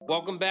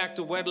Welcome back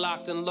to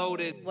Wedlocked and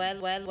Loaded.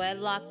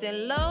 Wedlocked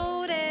and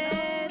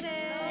loaded.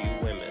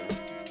 You women.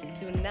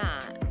 Do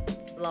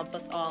not lump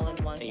us all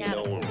in one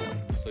category.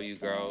 So you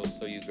girls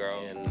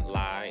and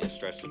lie and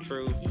stretch the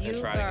truth You and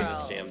try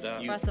girls. to get us jammed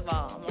up. First of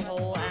all, I'm a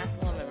whole ass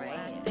woman,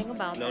 right? Think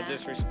about No that.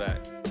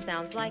 disrespect.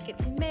 Sounds like it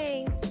to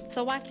me.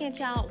 So why can't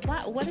y'all?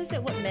 What is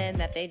it with men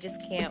that they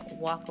just can't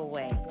walk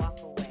away?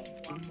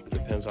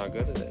 Depends how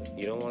good it is.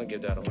 You don't want to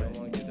give that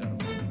away.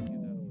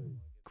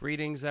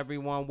 Greetings,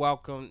 everyone.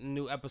 Welcome to a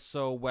new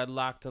episode,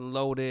 Wedlocked and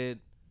Loaded.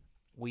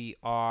 We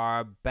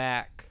are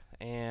back,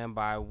 and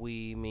by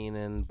we,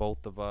 meaning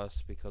both of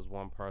us, because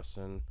one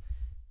person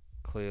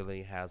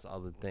clearly has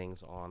other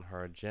things on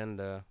her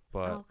agenda,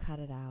 but I'll cut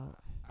it out.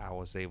 I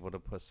was able to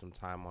put some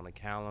time on the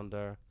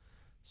calendar.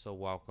 So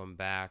welcome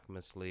back,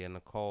 Miss Leah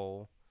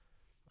Nicole.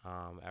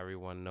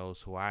 Everyone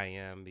knows who I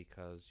am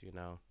because,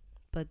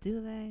 But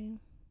do they?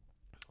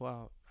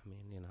 well,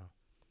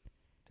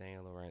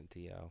 Daniel and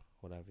Leah,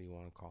 whatever you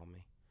want to call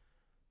me.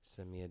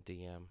 Send me a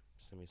DM.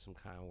 Send me some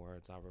kind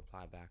words. I'll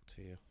reply back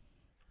to you.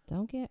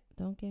 Don't get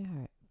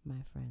hurt,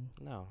 my friend.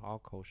 No, all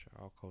kosher.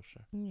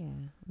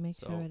 Yeah, make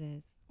sure it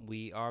is.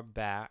 We are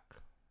back,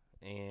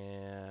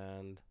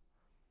 and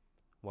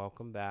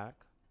welcome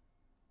back.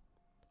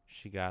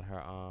 She got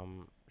her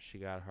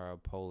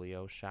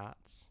polio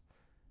shots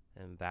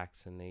and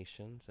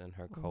vaccinations and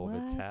her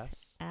COVID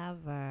tests.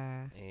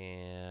 Whatever.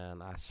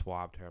 And I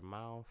swabbed her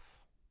mouth.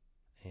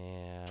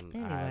 And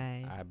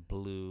anyway, I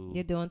blew.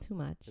 You're doing too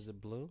much. Is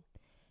it blue?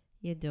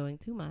 You're doing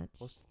too much.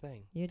 What's the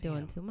thing? You're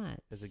doing too much.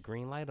 Is it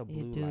green light or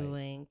blue light? You're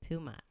doing too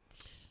much.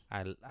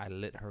 I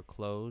lit her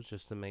clothes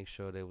just to make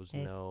sure there was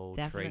no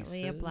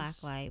definitely traces. a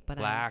black light, but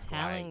Black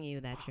I'm telling light. you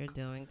that you're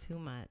doing too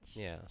much.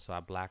 Yeah, so I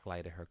black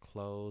lighted her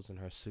clothes and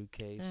her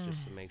suitcase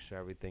just to make sure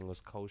everything was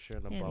kosher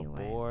and above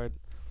Anyway. board.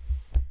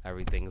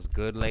 Everything's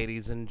good,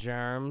 ladies and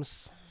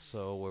germs.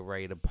 So we're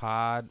ready to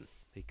pod.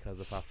 Because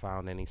if I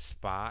found any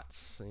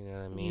spots, you know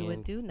what I mean? You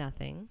would do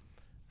nothing.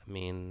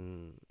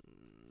 You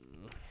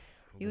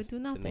would do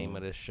nothing. The name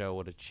of this show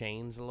would have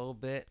changed a little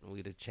bit.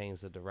 We'd have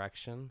changed the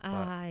direction.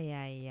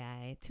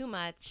 Yeah. Too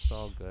much. It's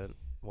all good.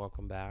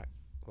 Welcome back,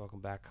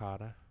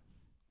 Carter.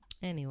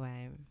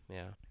 Anyway.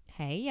 Yeah.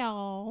 Hey,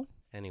 y'all.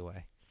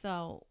 Anyway.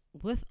 So,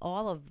 with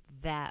all of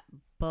that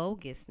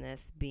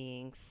bogusness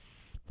being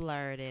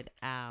splurted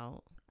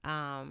out,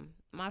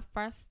 my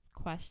first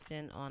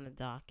question on the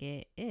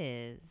docket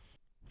is,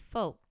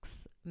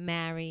 folks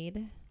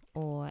married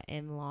or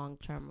in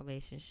long-term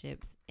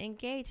relationships,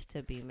 engaged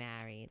to be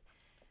married,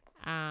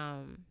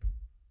 are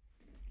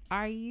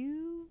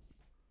you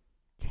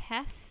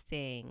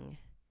testing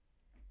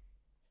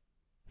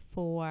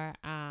for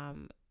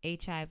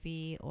HIV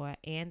or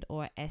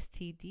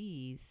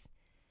STDs,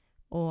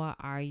 or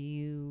are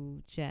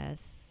you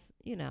just,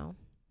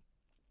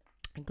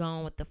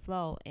 going with the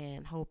flow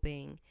and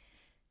hoping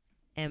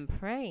and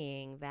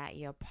praying that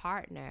your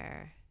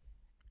partner,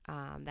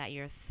 that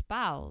your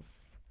spouse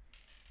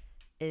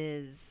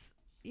is,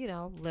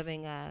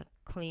 living a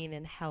clean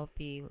and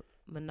healthy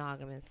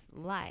monogamous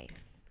life?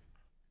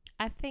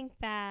 I think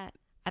that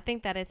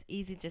it's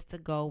easy just to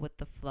go with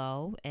the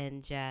flow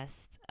and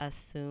just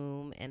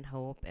assume and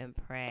hope and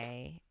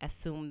pray.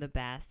 Assume the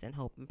best and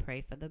hope and pray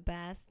for the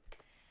best.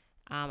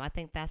 I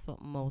think that's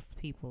what most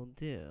people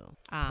do.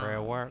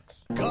 Prayer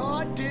works.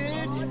 God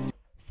did.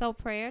 So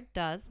prayer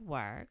does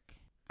work.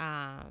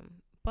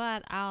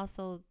 But I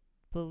also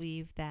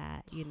believe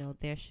that,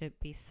 there should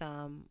be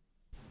some.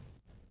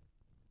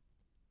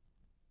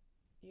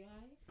 You all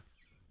right?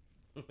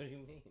 What do you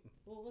mean?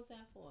 What was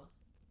that for?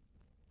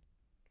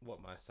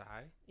 What, my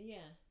sigh?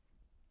 Yeah.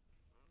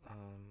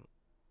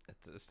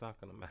 It's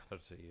not gonna matter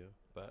to you,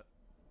 but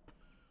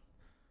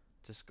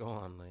just go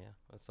on, Leah.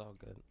 It's all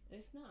good.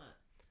 It's not.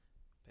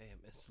 Babe,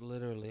 it's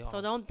literally all.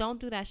 So don't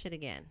do that shit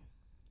again.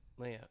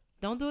 Leah.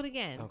 Don't do it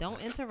again. Okay.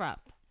 Don't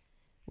interrupt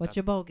with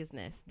your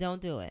bogusness.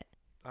 Don't do it.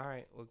 All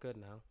right, we're good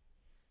now.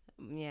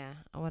 Yeah,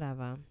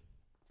 whatever.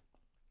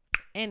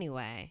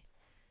 Anyway,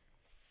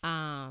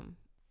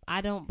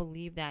 I don't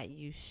believe that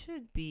you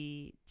should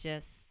be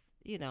just,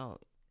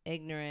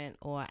 ignorant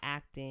or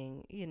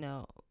acting,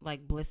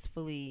 like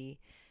blissfully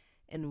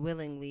and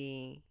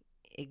willingly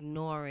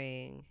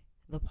ignoring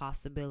the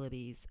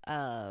possibilities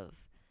of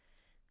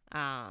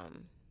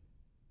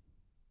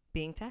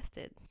being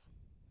tested.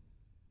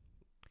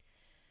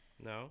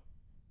 No?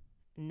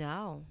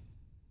 No.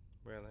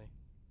 Really.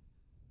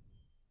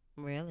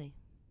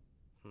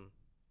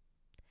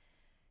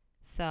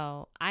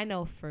 So I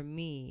know for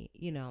me,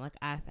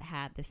 I've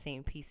had the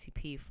same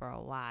PCP for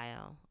a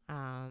while,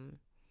 and,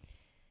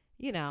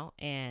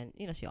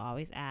 she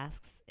always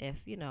asks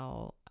if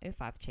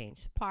I've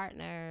changed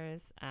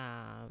partners,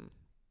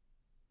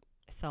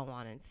 so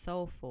on and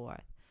so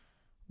forth,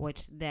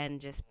 which then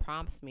just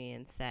prompts me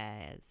and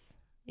says,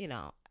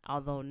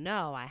 although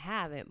no, I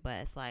haven't,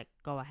 but it's like,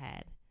 go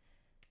ahead,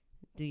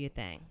 do your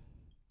thing.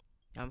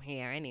 I'm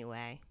here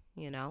anyway,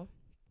 So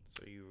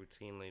you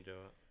routinely do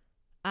it?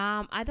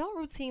 I don't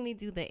routinely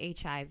do the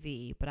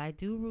HIV, but I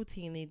do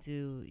routinely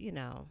do,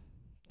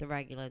 the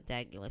regular,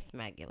 degular,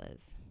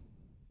 smegulas.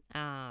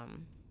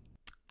 Um,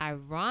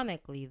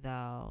 Ironically,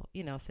 though,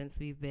 since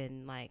we've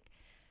been like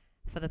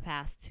for the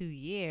past 2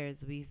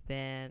 years, we've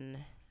been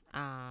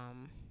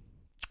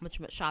much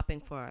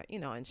shopping for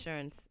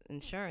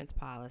insurance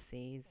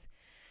policies.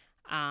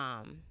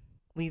 Um,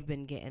 we've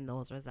been getting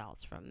those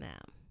results from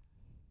them.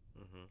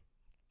 Mm-hmm.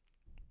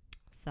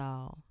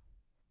 So,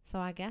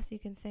 I guess you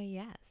can say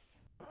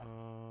yes.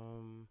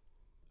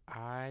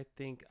 I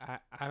think I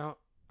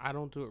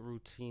don't do it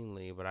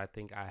routinely, but I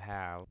think I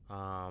have.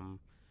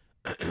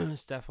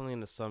 It's definitely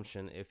an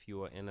assumption if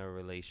you are in a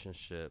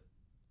relationship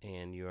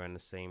and you're in the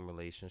same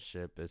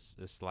relationship,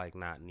 it's like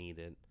not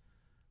needed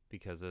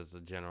because there's a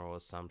general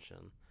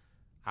assumption.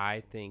 I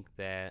think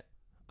that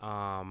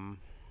I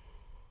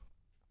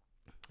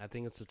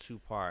think it's a two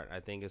part.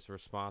 I think it's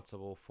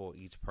responsible for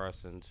each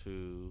person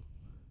to,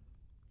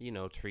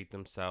 treat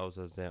themselves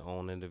as their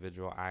own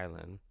individual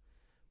island.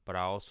 But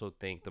I also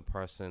think the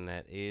person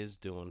that is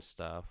doing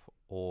stuff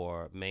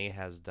or may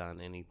have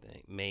done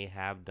anything,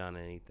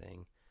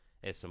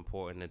 it's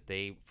important that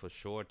they for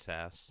sure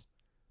test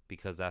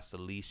because that's the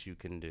least you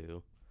can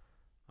do.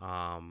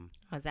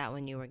 Is that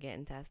when you were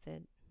getting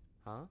tested?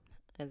 Huh?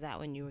 Is that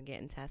when you were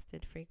getting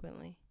tested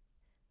frequently?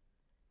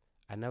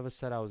 I never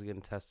said I was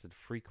getting tested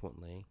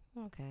frequently.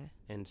 Okay.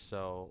 And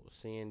so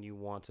seeing you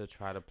want to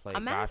try to play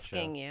I'm gotcha.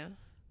 asking you.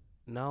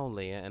 No,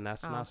 Leah, and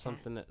that's not okay.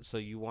 something that. So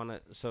you want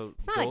to? So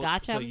it's not a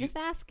gotcha. I'm just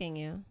asking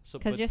you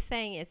because you're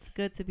saying it's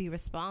good to be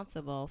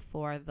responsible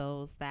for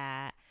those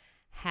that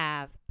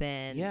have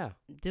been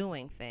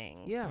doing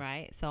things,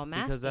 right? So I'm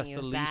asking because that's you,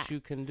 the least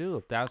you can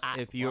do.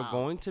 If you're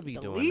going to be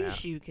doing that, the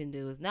least you can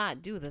do is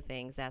not do the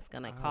things that's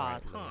going to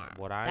cause harm.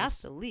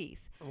 That's the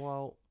least.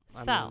 Well,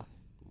 I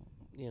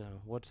mean,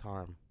 what's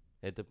harm?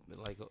 It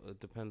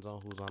depends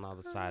on who's on the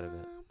other side of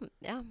it.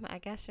 Yeah, I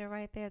guess you're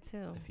right there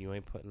too. If you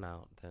ain't putting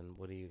out, then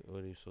what are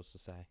you supposed to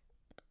say?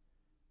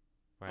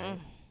 Right?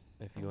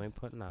 If you ain't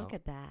putting out. Look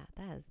at that.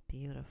 That is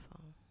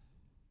beautiful.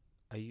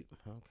 Are you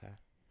okay?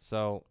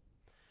 So,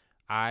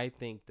 I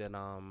think that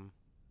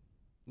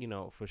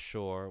for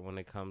sure when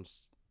it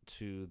comes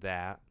to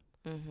that,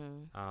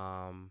 and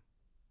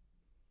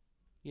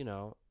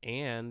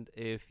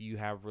if you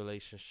have a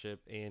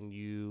relationship and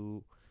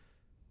you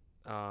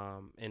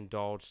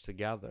indulge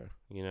together,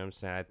 you know what I'm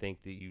saying? I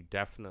think that you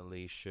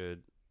definitely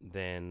should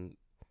then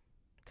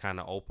kind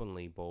of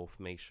openly both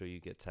make sure you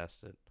get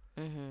tested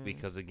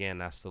because again,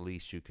 that's the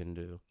least you can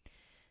do.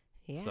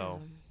 Yeah.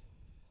 So,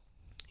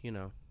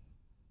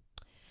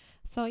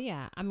 So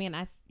yeah, I mean,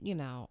 I'm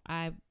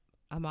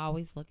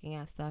always looking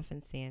at stuff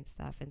and seeing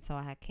stuff, and so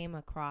I had came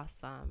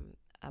across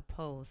a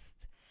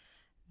post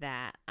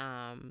that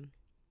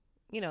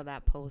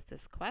that posed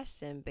this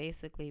question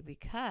basically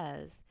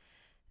because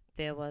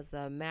there was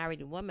a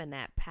married woman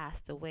that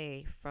passed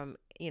away from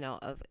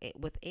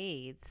with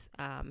AIDS,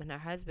 and her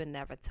husband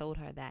never told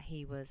her that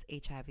he was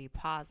HIV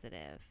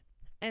positive.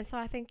 And so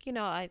I think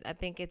I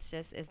think it's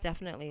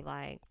definitely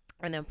like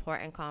an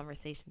important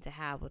conversation to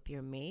have with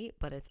your mate,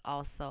 but it's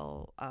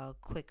also a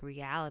quick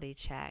reality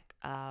check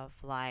of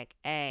like,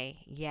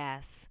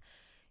 yes,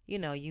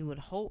 you would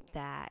hope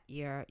that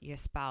your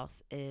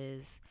spouse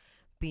is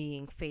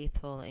being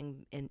faithful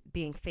and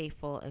being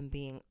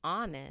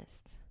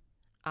honest.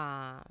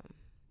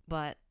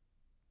 But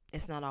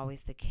it's not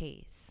always the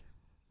case,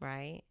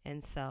 right?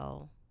 And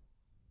so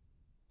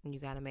you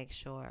got to make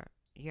sure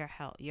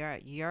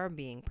you're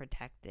being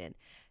protected.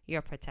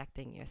 You're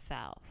protecting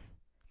yourself.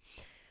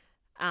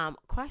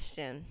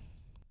 Question: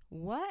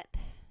 What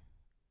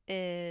do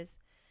you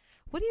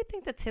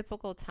think the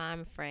typical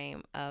time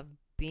frame of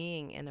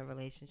being in a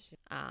relationship?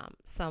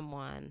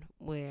 Someone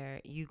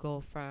where you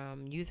go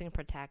from using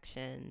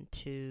protection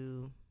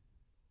to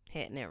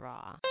hitting it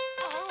raw.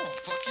 Oh,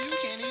 fuck you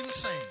can't even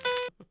sing.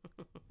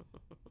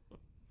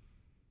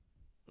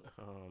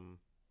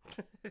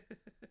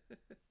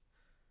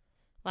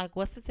 Like,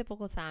 what's the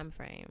typical time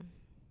frame?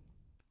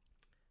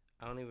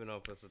 I don't even know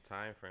if it's a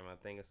time frame. I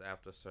think it's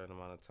after a certain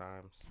amount of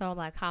times. So,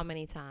 like, how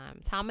many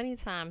times? How many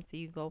times do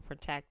you go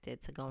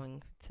protected to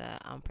going to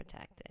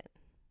unprotected?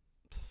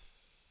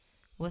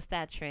 What's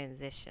that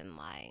transition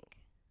like?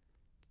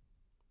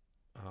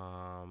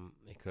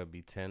 It could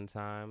be 10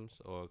 times,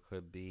 or it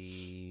could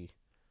be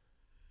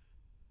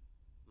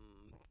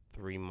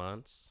 3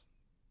 months.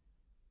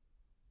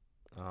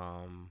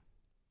 I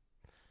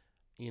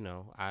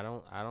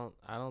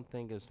don't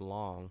think it's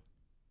long.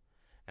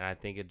 And I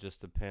think it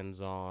just depends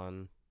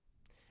on,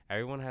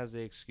 everyone has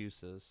their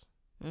excuses,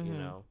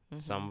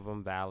 some of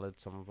them valid,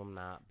 some of them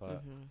not,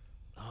 but,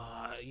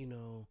 I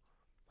don't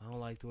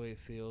like the way it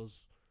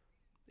feels.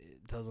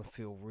 It doesn't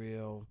feel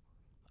real.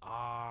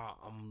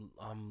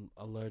 I'm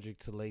allergic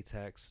to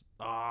latex.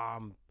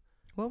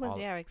 What was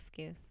your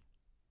excuse?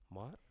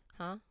 What?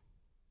 Huh?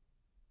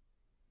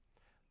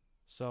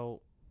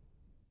 So,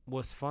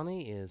 what's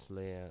funny is,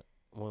 Leah,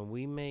 when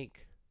we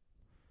make...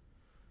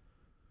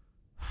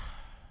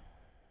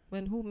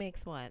 When who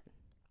makes what?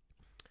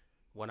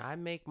 When I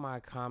make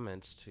my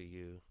comments to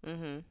you,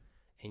 and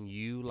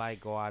you, like,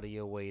 go out of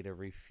your way to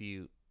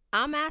refute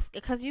I'm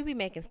asking because you be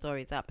making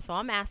stories up. So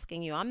I'm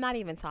asking you. I'm not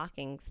even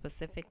talking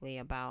specifically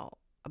about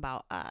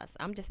us.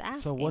 I'm just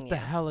asking. So what you. the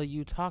hell are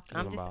you talking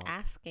I'm about? just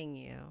asking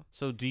you.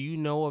 So do you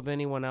know of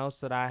anyone else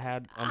that I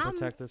had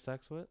unprotected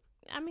sex with?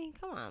 I mean,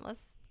 come on.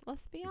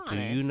 Let's be honest. Do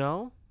you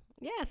know?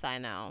 Yes, I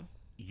know.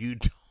 You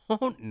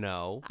don't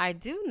know. I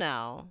do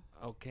know.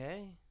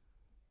 Okay.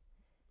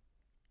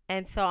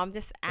 And so I'm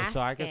just asking. And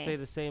so I can say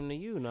the same to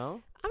you,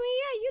 no? I mean,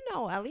 yeah, you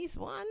know at least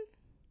one.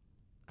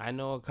 I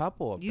know a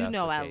couple of. You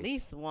know the at case.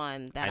 least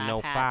one that I know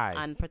I've had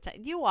 5.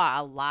 unprotected. You are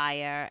a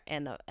liar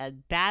and a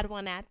bad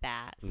one at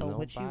that. So No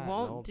what you bad,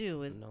 won't no,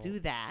 do is no, do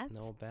that.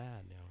 No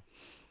bad, yo.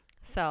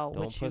 So Don't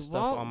what put you stuff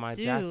won't on my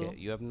do. jacket.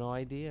 You have no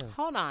idea.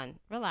 Hold on,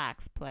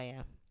 relax,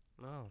 player.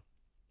 No.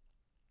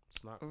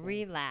 It's not cool.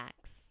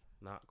 Relax.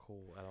 Not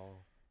cool at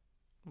all.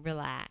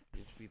 Relax.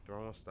 You should be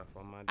throwing stuff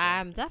on my jacket.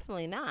 I'm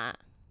definitely not.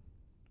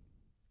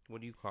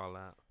 What do you call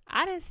that?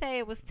 I didn't say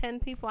it was 10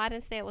 people. I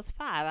didn't say it was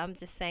 5. I'm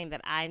just saying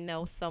that I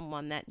know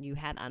someone that you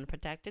had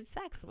unprotected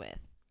sex with.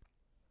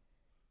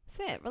 That's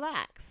it.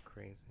 Relax.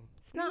 Crazy.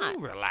 It's not.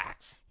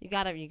 Relax. You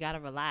gotta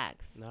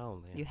relax.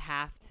 No, Leah. You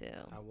have to.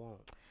 I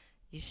won't.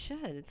 You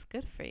should. It's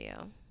good for you.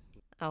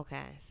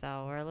 Okay,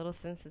 so we're a little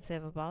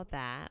sensitive about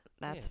that.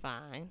 That's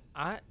fine.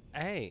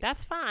 Hey.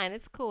 That's fine.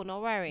 It's cool.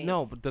 No worries.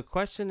 No, but the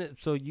question is,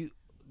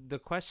 the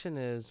question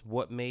is,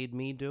 what made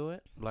me do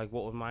it? Like,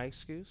 what was my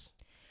excuse?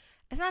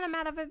 It's not a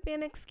matter of it being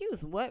an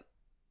excuse. What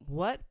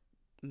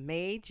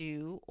made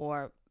you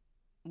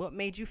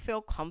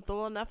feel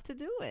comfortable enough to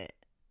do it?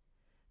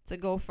 To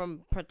go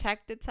from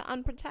protected to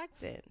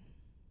unprotected?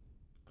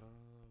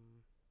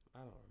 I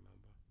don't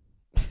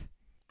remember.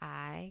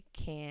 I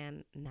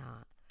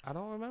cannot. I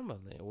don't remember,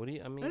 Leah. What do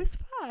you? I mean, It's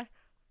fine.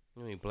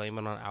 You mean blame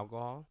it on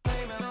alcohol?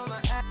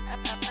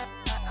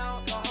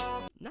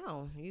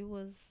 No,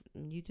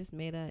 you just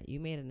made a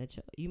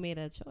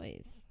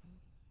choice.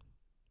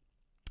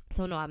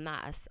 So no, I'm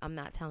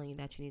not telling you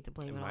that you need to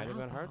blame it on alcohol. It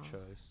might have been her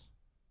choice.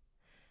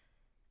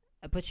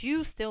 But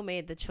you still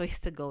made the choice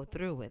to go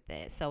through with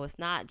it. So it's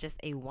not just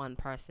a one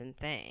person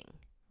thing,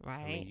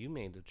 right? I mean, you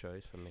made the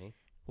choice for me.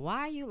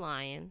 Why are you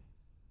lying?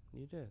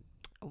 You did.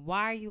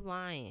 Why are you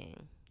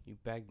lying? You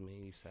begged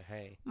me. You said,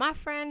 hey. My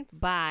friend,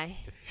 bye.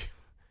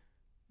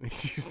 You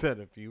said,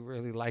 if you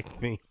really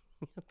like me.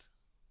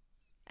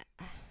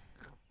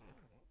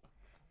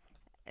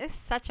 It's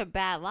such a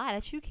bad lie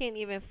that you can't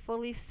even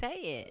fully say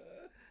it.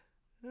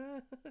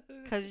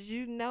 Because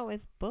you know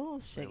it's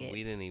bullshit. Man,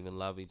 we didn't even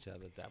love each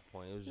other at that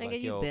point. It was Nigga,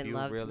 like, yo, you been if you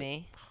loved really...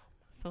 me.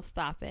 So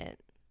stop it.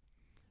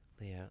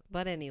 Yeah.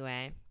 But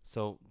anyway.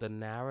 So the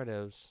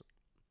narratives...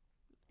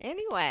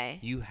 Anyway.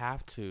 You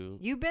have to...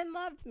 You been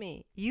loved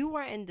me. You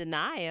were in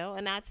denial,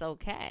 and that's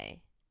okay.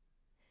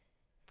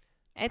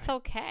 It's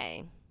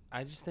okay.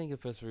 I just think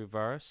if it's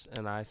reverse,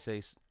 and I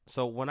say...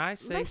 So when I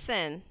say...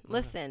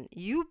 Listen.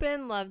 You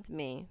been loved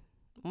me.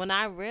 When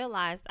I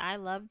realized I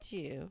loved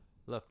you...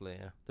 Look,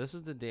 Leah, this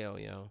is the deal,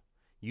 yo.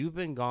 You've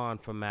been gone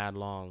for mad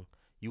long.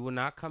 You will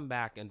not come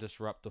back and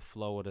disrupt the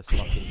flow of this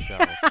fucking show,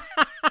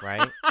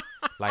 right?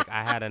 Like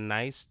I have a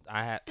nice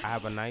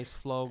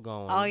flow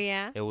going. Oh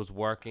yeah. It was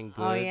working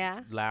good. Oh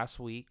yeah. Last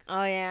week.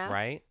 Oh yeah.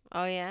 Right.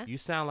 Oh yeah. You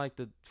sound like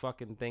the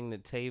fucking thing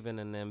that Taven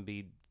and them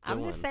be doing.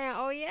 I'm just saying.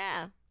 Oh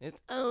yeah.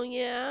 It's oh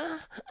yeah.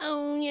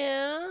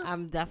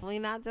 I'm definitely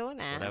not doing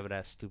that. Whatever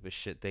that stupid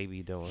shit they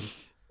be doing.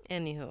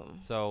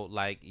 Anywho. So,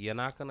 like, you're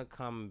not going to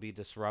come and be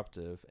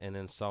disruptive and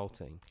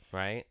insulting,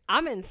 right?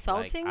 I'm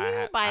insulting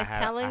you by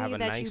telling you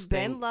that nice you've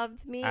been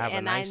loved me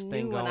and I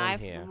knew when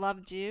I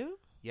loved you?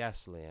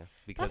 Yes, Leah.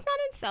 Because that's not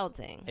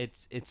insulting.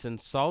 It's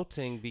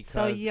insulting because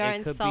so you're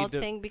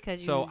insulting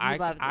because you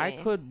loved me. I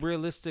could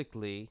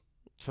realistically,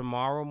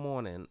 tomorrow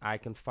morning, I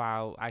can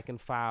file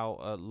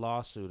a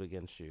lawsuit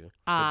against you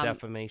for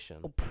defamation.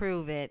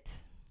 Prove it.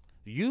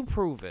 You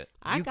prove it.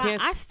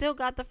 I still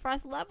got the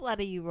first love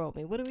letter you wrote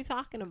me. What are we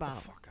talking about?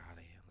 Get the fuck out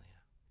of here,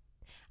 Leah.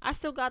 I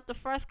still got the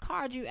first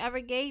card you ever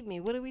gave me.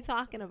 What are we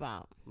talking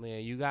about? Leah,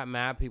 you got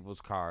mad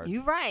people's cards.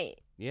 You right.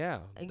 Yeah.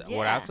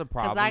 Well, that's a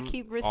problem. 'Cause I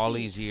keep receipts. All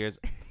these years.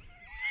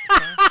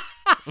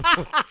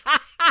 Okay.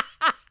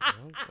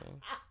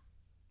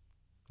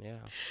 Yeah.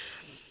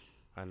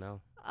 I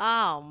know.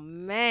 Oh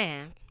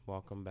man.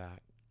 Welcome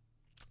back.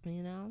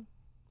 You know.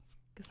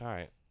 All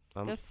right.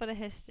 Good for the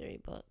history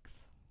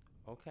books.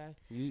 Okay.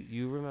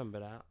 You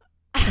remember that.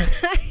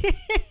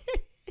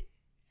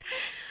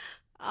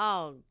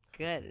 Oh,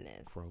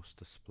 goodness. Gross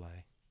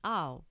display.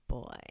 Oh,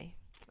 boy.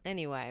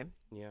 Anyway.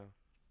 Yeah.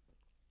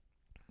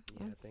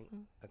 Yeah,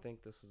 I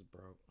think this is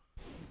broke.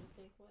 I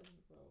think what is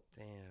broke?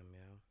 Damn,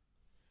 yo.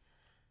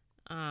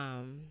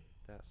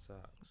 That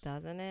sucks.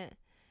 Doesn't it?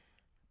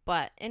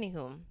 But,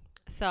 anywho.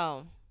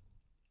 So,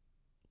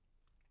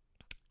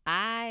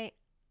 I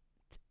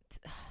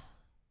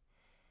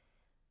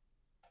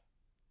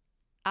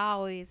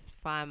always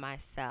find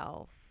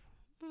myself,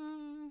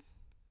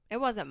 it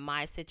wasn't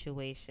my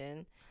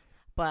situation,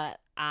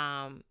 but,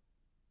 I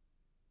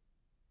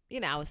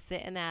was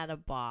sitting at a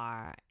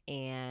bar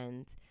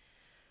and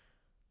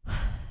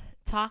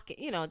talking,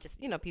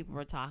 people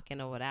were talking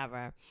or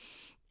whatever.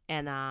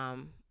 And,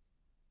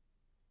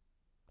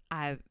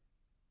 I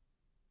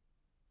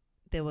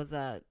there was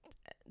a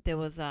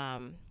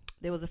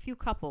few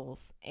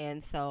couples,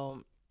 and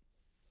so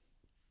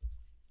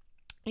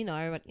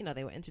everybody,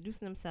 they were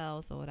introducing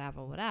themselves or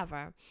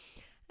whatever,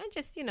 and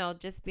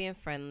just being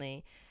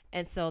friendly.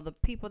 And so the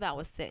people that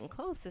were sitting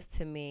closest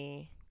to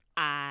me,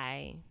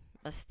 I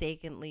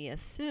mistakenly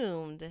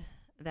assumed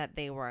that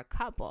they were a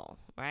couple,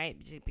 right?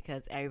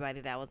 Because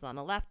everybody that was on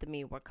the left of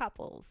me were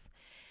couples.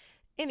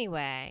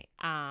 Anyway,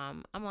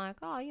 I'm like,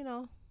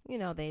 oh,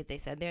 they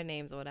said their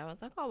names or whatever. I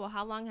was like, oh, well,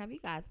 how long have you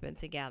guys been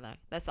together?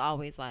 That's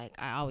always like,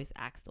 I always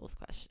ask those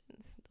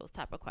questions, those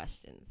type of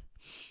questions.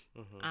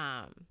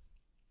 Mm-hmm.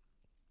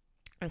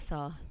 And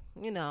so,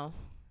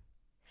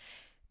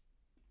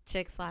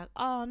 chick's like,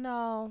 oh,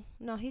 no,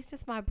 he's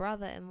just my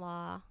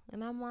brother-in-law.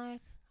 And I'm like,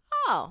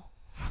 oh,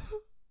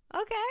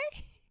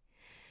 okay.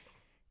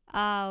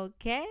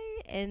 Okay.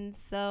 And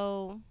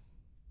so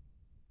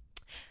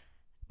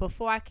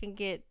before I can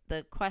get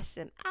the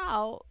question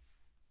out,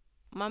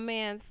 my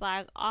man's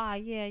like, oh,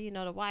 yeah,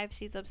 the wife,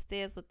 she's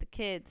upstairs with the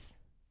kids.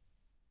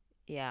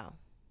 Yeah.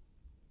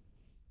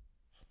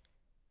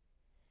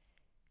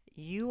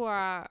 You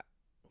are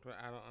but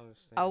I don't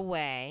understand.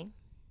 away.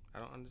 I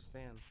don't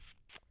understand.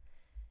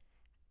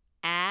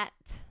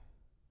 At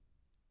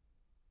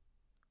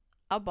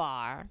a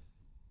bar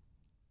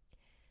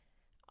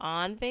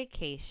on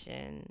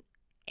vacation,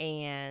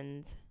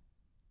 and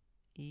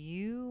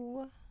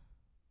you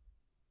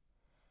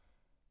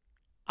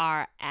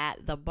are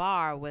at the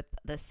bar with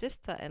the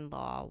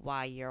sister-in-law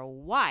while your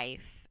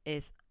wife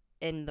is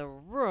in the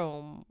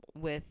room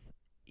with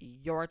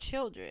your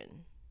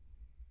children.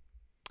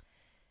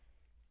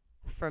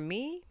 For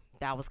me,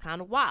 that was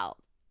kind of wild.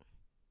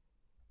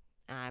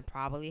 I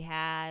probably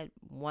had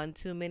one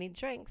too many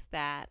drinks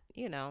that,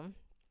 I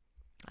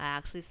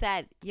actually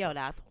said, yo,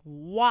 that's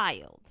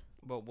wild.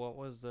 But what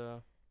was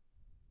the...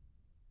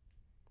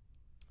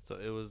 So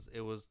it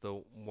was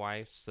the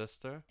wife's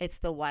sister? It's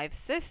the wife's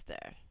sister.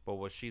 But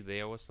was she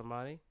there with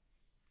somebody?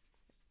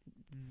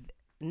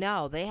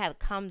 No, they had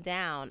come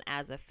down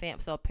as a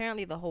family. So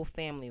apparently the whole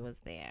family was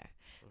there.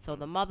 Mm-hmm. So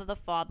the mother, the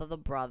father, the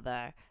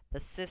brother, the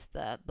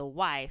sister, the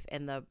wife,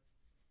 and the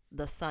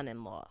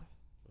son-in-law.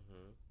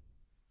 Mm-hmm.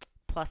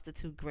 Plus the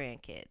 2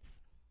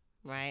 grandkids,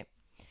 right?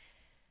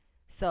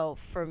 So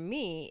for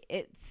me,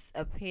 it's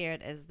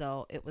appeared as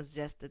though it was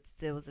just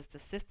the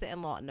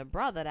sister-in-law and the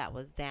brother that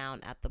was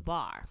down at the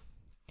bar.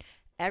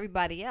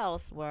 Everybody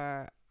else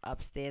were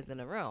upstairs in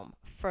the room.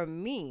 For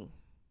me,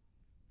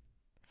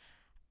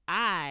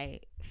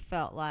 I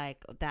felt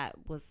like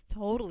that was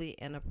totally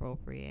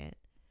inappropriate.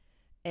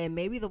 And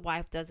maybe the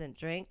wife doesn't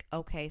drink.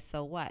 Okay,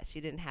 so what? She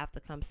didn't have to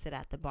come sit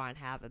at the bar and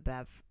have a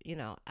bev,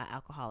 an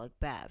alcoholic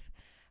bev.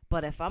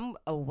 But if I'm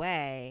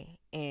away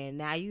and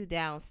now you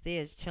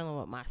downstairs chilling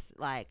with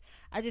I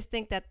just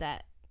think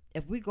that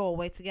if we go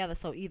away together,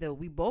 so either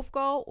we both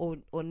go or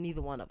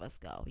neither one of us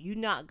go. You're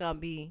not going to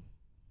be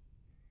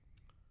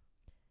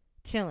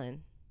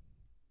chilling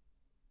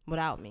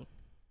without me.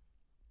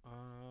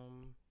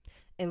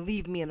 And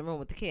leave me in the room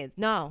with the kids.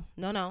 No.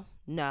 No.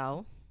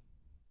 I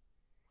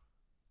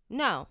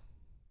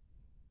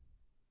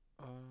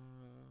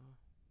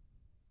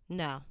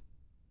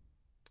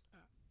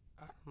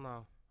don't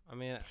know. I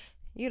mean,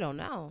 you don't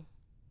know.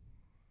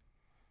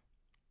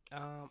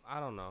 I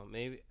don't know.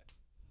 Maybe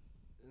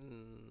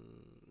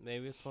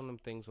it's one of them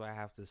things where I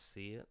have to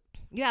see it.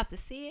 You have to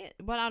see it,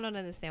 but I don't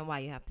understand why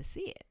you have to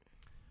see it.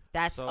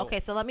 That's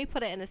okay. So let me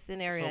put it in a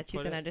scenario that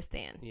you can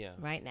understand. Yeah.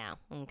 Right now.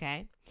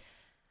 Okay.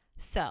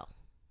 So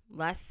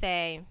let's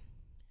say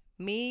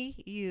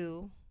me,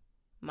 you,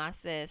 my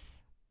sis.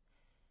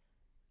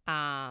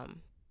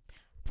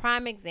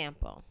 Prime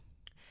example.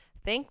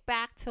 Think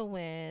back to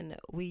when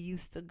we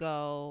used to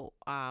go,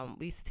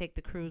 we used to take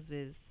the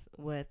cruises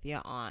with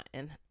your aunt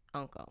and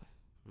uncle,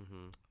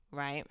 mm-hmm.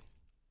 Right?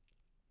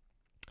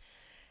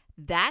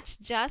 That's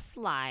just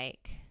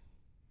like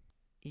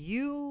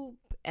you,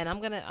 and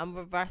I'm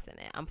reversing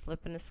it. I'm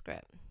flipping the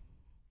script.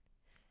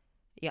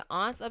 Your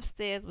aunt's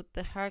upstairs with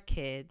her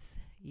kids,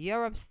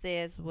 you're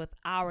upstairs with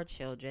our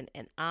children,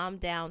 and I'm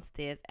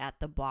downstairs at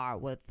the bar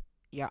with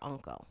your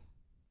uncle.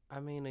 I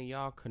mean, are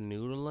y'all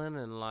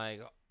canoodling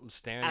and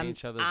staring at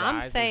each other's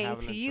eyes? I'm saying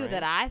to you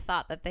that I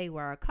thought that they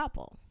were a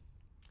couple.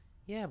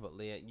 Yeah, but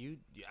Leah,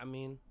 I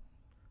mean,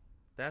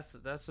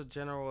 that's a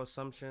general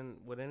assumption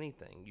with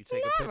anything. You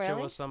take a picture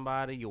with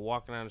somebody, you're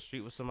walking down the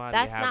street with somebody,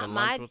 you're having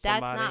lunch with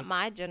somebody. That's not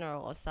my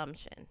general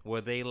assumption. Were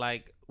they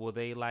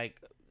canoodling?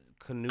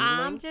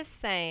 I'm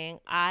just saying.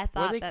 I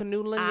thought were they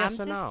canoodling? Yes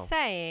or no? I'm just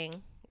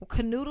saying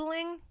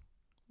canoodling.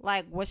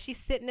 Was she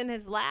sitting in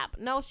his lap?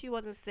 No, she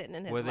wasn't sitting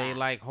in his lap. Were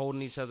they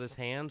holding each other's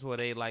hands? Were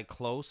they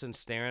close and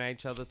staring at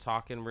each other,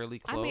 talking really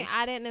close? I mean,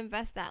 I didn't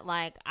invest that.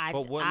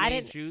 But what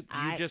made you?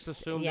 You just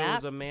assumed it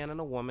was a man and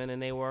a woman, and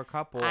they were a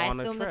couple on a trip.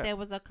 I assumed that there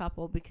was a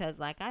couple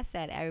because, like I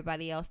said,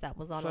 everybody else that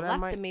was on the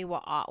left of me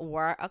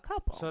were a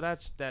couple. So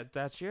that's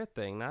your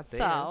thing, not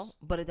theirs. So,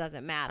 but it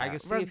doesn't matter. I can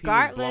see if he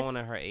was blowing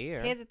in her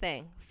ear. Here's the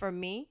thing. For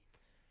me,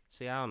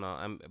 See, I don't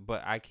know.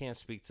 But I can't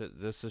speak to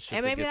this. Is shit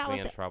And that maybe gets that me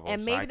was in trouble.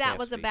 and so maybe I that can't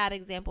was a speak. bad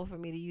example for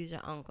me to use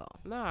your uncle.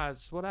 Nah,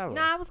 it's whatever.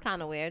 Nah, it was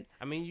kind of weird.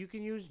 I mean, you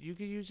can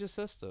use your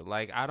sister.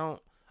 Like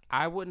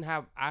I wouldn't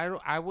have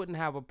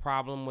a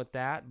problem with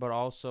that. But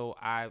also,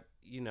 I've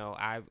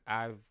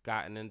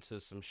gotten into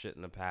some shit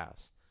in the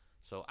past.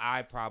 So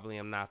I probably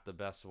am not the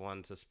best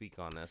one to speak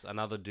on this.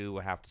 Another dude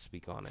will have to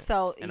speak on it.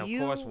 So and of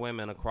course,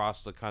 women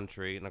across the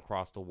country and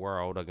across the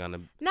world are gonna.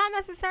 Not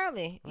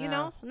necessarily,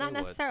 not they would.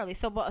 necessarily.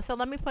 So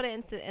let me put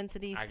it into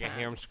these. I can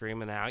hear them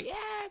screaming out. Yeah.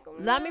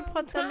 Let me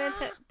put them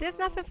into. There's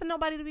nothing for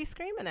nobody to be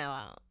screaming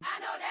out. I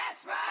know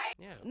that's right.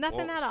 Yeah.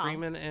 Nothing at all.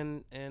 Screaming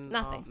in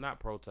Nothing. not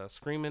protest.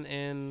 Screaming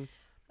in.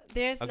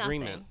 There's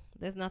agreement. nothing.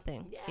 There's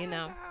nothing. Yeah,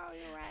 girl,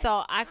 you're right.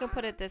 So I can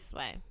put it this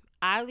way: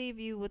 I leave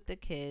you with the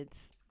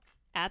kids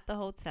at the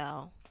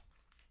hotel,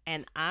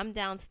 and I'm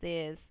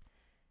downstairs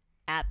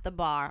at the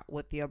bar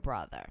with your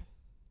brother,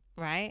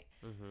 right?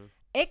 Mm-hmm.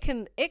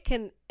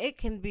 It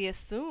can be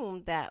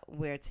assumed that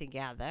we're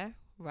together,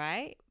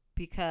 right?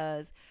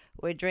 Because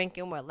we're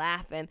drinking, we're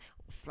laughing,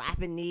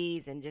 slapping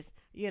knees, and just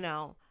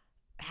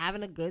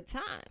having a good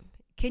time.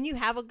 Can you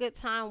have a good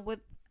time with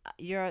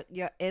your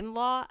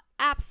in-law?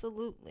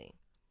 Absolutely.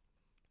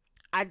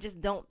 I just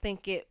don't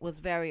think it was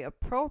very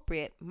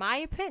appropriate, my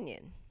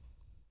opinion,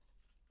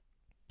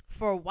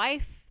 for a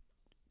wife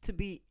to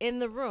be in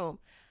the room.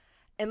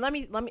 And let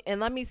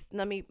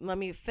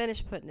me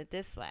finish putting it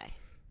this way.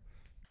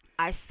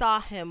 I saw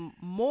him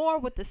more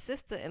with the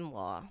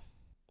sister-in-law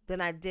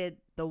than I did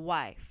the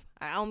wife.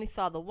 I only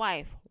saw the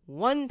wife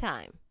one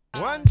time.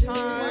 One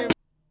time.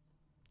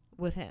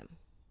 With him.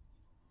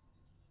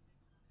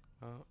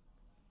 Well,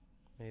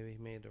 maybe he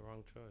made the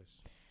wrong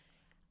choice.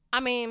 I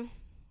mean,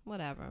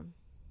 whatever.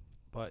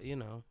 But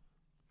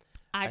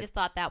I just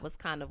thought that was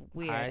kind of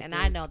weird, and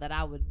I think- know that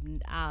I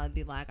would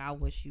be like, I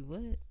wish you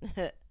would.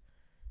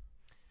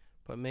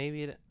 But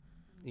maybe,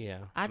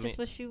 yeah. I just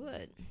wish you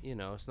would.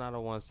 It's not a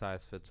one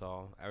size fits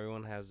all.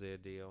 Everyone has their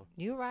deal.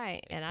 You're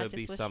right, and I Could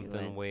just be wish something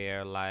you would.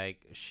 where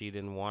like she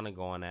didn't want to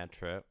go on that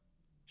trip.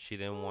 She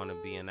didn't want to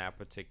be in that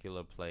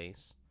particular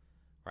place,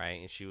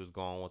 right? And she was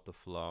going with the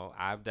flow.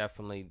 I've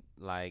definitely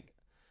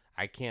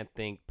I can't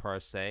think per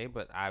se,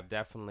 but I've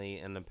definitely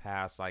in the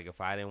past, like if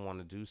I didn't want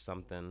to do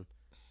something,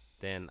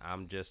 then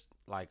I'm just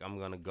like, I'm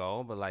going to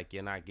go, but like,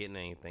 you're not getting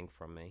anything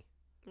from me.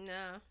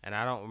 No. And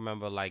I don't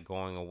remember like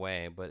going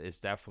away, but it's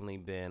definitely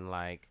been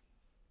like,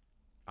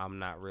 I'm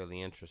not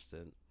really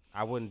interested.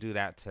 I wouldn't do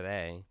that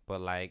today,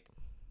 but like,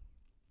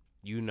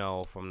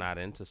 if I'm not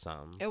into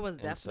something. It was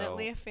And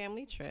definitely so- a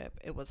family trip.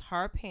 It was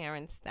her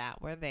parents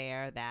that were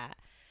there that,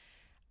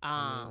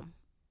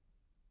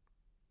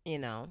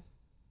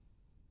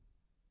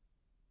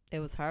 it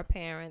was her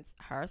parents,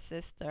 her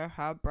sister,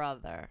 her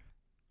brother,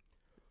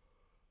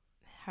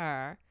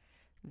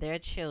 their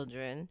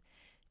children,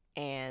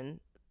 and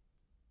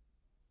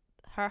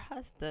her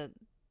husband,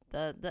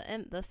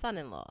 the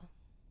son-in-law.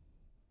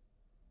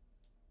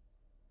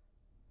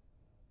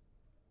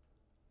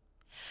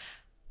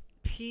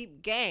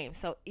 Peep game.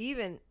 So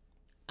even,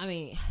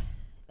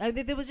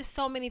 there was just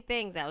so many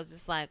things. I was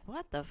just like,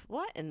 what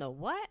in the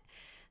what?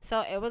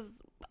 So it was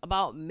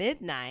about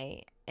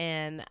midnight,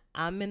 and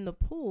I'm in the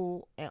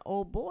pool, and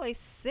old boy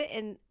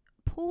sitting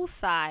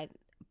poolside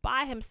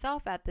by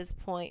himself at this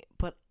point,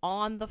 but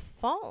on the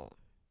phone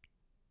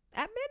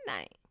at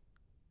midnight.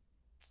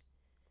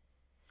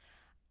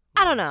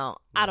 I don't know.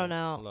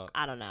 Look.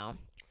 I don't know.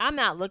 I'm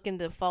not looking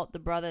to fault the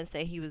brother and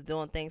say he was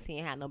doing things he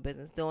ain't had no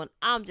business doing.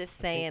 I'm just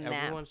saying that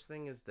everyone's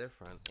thing is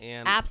different.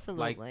 And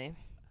absolutely.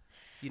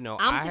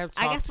 I have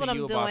I talked guess to what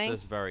you I'm about doing-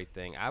 this very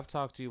thing. I've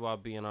talked to you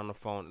about being on the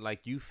phone.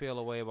 Like, you feel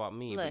a way about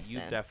me, but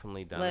you've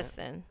definitely done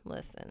it.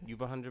 Listen. You've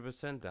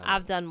 100% done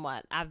I've it. done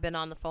what? I've been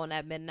on the phone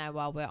at midnight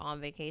while we're on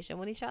vacation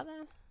with each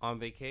other? On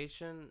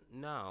vacation?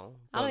 No.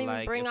 I don't But, even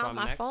like, bring if out I'm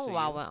my next phone to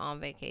while you- we're on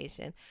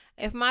vacation.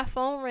 If my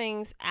phone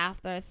rings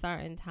after a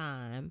certain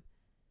time,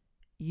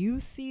 you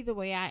see the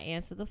way I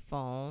answer the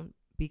phone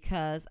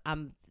because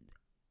I'm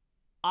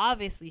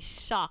obviously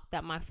shocked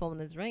that my phone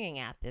is ringing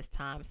at this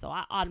time. So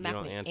I You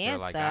automatically don't answer it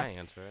like I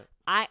answer it.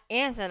 I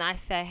answer and I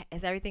say,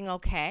 "Is everything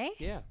okay?"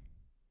 Yeah.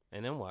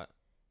 And then what?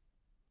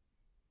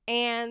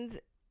 And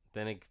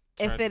Then it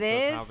If turns it into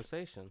a is,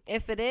 conversation.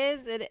 if it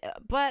is,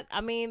 but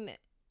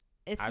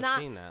it's I've not.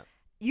 seen that.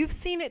 You've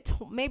seen it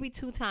maybe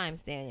 2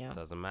 times, Daniel.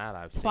 Doesn't matter.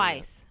 I've seen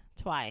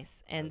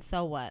Twice. And Right.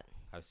 so what? it.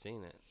 I've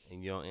seen it.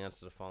 And you don't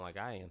answer the phone like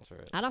I answer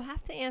it. I don't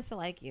have to answer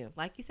like you.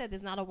 Like you said,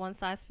 there's not a one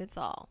size fits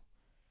all,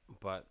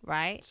 But,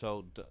 right?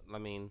 so, I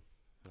don't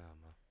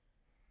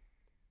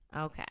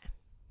know. Okay.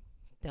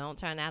 Don't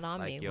turn that on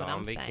me. Like, you're What on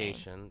I'm saying.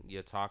 vacation.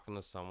 You're talking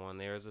to someone.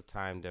 There is a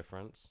time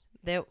difference.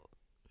 There,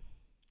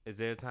 Is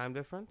there a time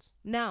difference?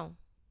 no.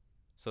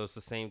 So it's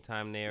the same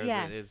time there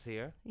Yes. as it is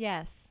here?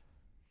 Yes.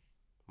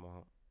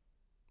 Well,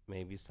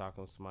 maybe he's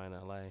talking to somebody in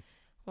L.A.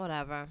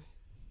 Whatever.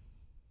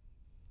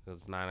 because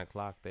it's 9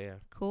 o'clock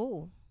there.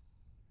 Cool.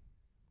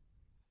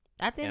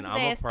 At the end And of the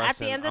day, I'm a it's- person. at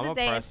the end of I'm the a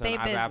day, it's person. their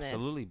I've business.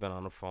 absolutely been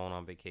on the phone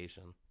on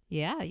vacation.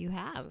 Yeah, you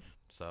have.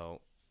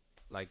 So,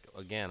 like,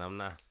 again, I'm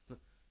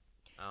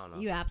I don't know.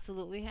 You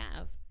absolutely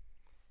have.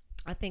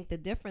 I think the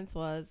difference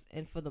was,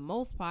 and for the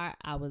most part,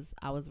 I was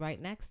right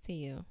next to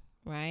you,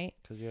 right?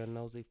 Because you're a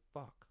nosy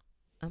fuck.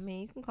 I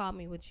mean, you can call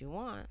me what you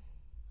want.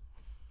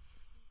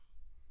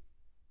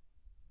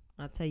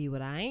 I'll tell you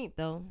what I ain't,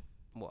 though.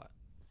 What?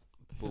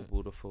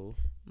 Boo-boo the fool.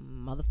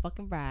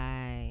 Motherfucking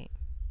right.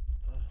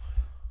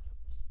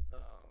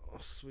 Oh,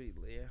 sweet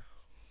Leah.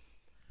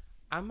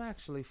 I'm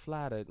actually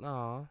flattered.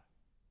 Aw.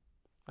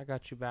 I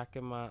got you back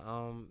in my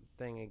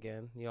thing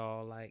again.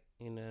 Y'all like,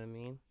 you know what I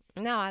mean?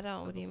 No, I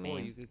don't. What do you Before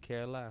mean? you could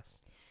care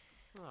less.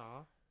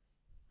 Aw.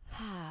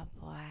 Ah,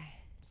 boy.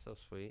 So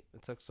sweet.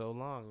 It took so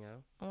long,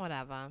 yo.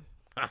 Whatever.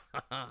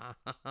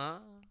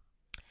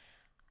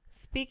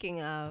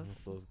 Speaking of,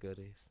 Those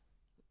goodies.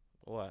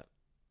 What?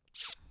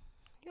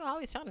 you're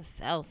always trying to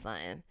sell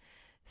something.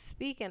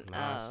 Speaking No,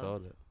 I of,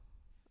 sold it.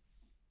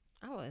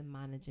 I wouldn't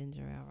mind a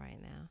ginger ale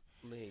right now.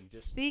 Lee,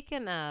 just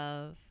Speaking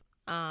of,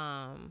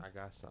 I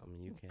got something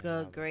you can't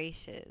good have.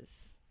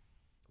 gracious.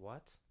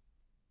 What?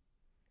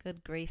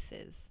 Good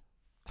graces.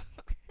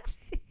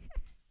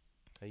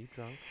 Are you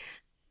drunk?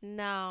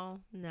 No.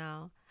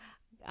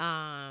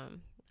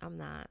 I'm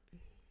not.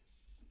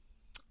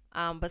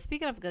 But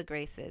speaking of good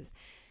graces,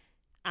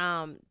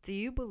 do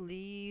you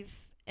believe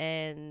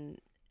in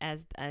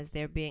as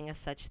there being a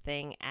such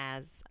thing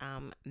as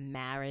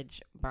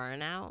marriage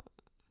burnout?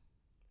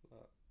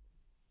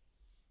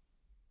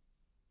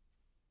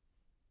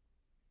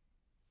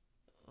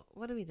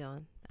 What are we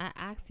doing? I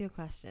asked you a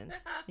question.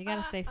 You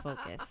gotta stay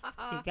focused.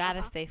 You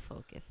gotta stay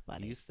focused,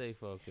 buddy. You stay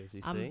focused.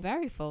 You see? I'm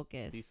very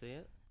focused. Do you see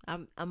it?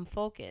 I'm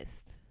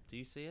focused. Do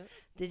you see it?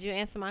 Did you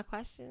answer my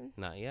question?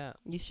 Not yet.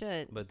 You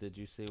should. But did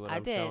you see what I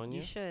I'm did. showing you?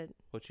 You should.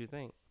 What you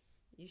think?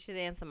 You should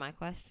answer my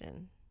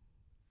question.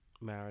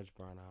 Marriage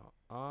burnout.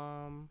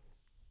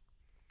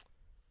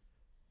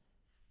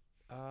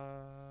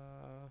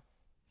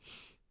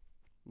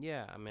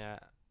 Yeah. I mean,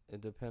 it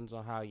depends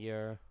on how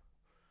your.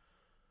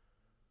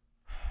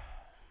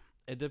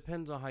 It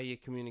depends on how your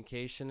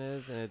communication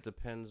is, and it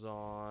depends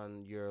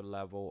on your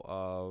level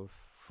of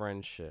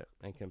friendship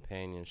and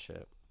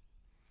companionship.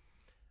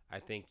 I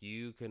think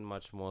you can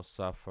much more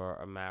suffer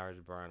a marriage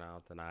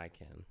burnout than I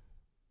can.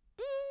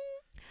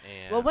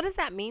 And Well, what does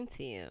that mean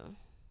to you?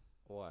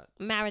 What?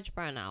 Marriage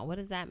burnout. What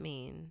does that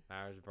mean?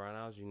 Marriage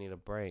burnouts, you need a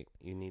break.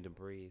 You need to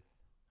breathe.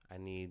 I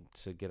need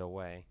to get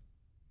away.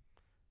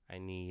 I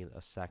need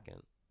a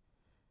second.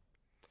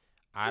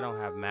 I don't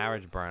have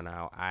marriage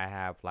burnout. I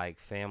have like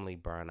family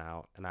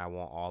burnout, and I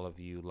want all of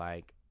you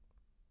like,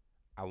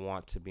 I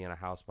want to be in a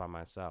house by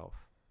myself.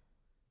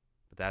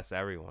 But that's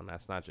everyone.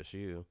 That's not just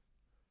you.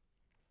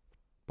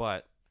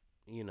 But,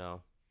 you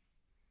know,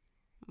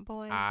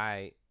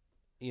 Boy.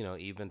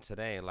 even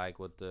today, like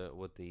with the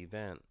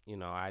event,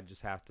 I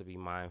just have to be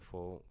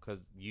mindful because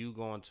you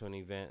going to an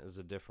event is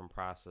a different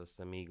process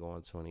than me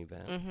going to an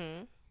event.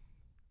 Mm-hmm.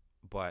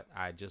 But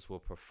I just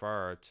would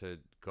prefer to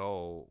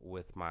go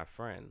with my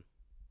friend,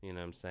 you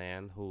know what I'm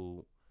saying,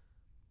 who,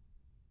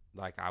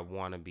 like, I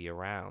want to be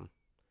around.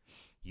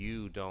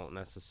 You don't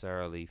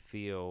necessarily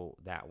feel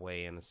that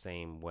way in the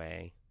same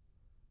way.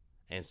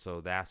 And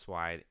so that's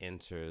why it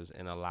enters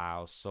and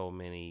allows so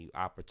many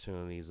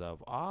opportunities of,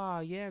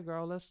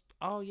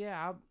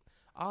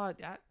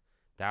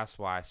 that's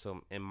why.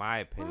 So in my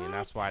opinion,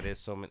 that's why there's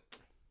so many.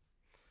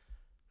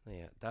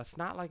 Yeah, that's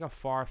not like a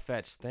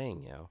far-fetched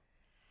thing, yo.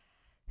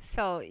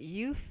 So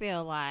you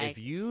feel like If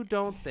you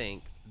don't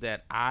think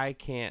that I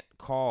can't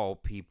call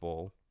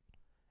people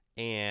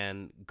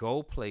and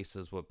go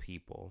places with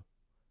people,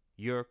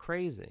 you're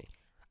crazy.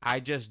 I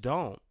just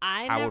don't.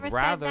 I would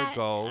rather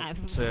go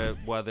to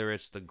whether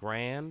it's the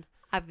Grand,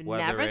 I've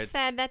whether never it's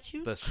said that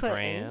you the couldn't.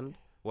 Strand,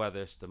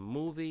 whether it's the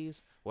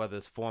movies, whether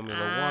it's Formula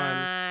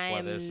One,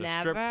 whether it's a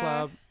strip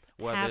club,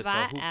 whether it's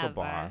a hookah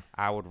bar.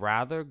 I would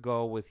rather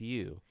go with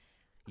you.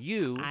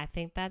 You I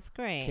think that's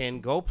great. can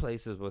go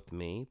places with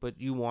me,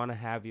 but you want to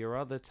have your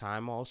other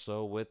time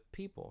also with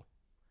people.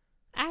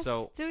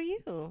 Do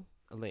you?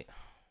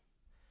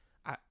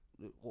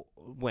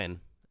 When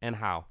and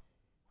how?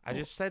 I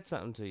just said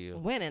something to you.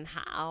 When and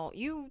how?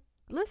 You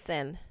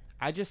listen.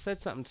 I just said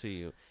something to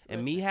you.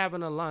 And me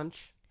having a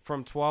lunch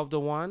from 12 to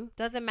 1.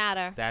 Doesn't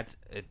matter.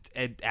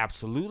 It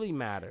absolutely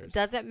matters.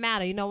 Doesn't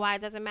matter. You know why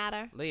it doesn't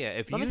matter? Leah,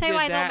 if Let you me tell you did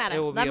why it don't that, matter.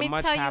 it would Let be me a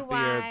much tell you happier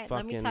why. fucking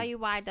Let me tell you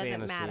why it doesn't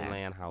fantasy matter.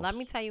 land house. Let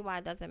me tell you why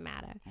it doesn't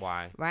matter.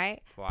 Why?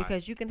 Right? Why?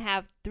 Because you can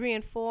have 3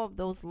 and 4 of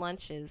those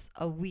lunches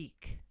a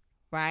week,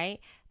 right?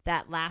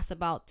 That lasts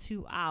about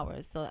 2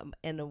 hours. So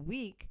in a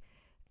week,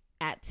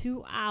 at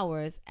 2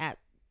 hours, at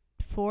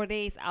 4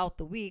 days out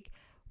the week,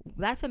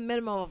 that's a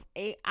minimum of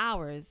 8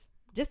 hours.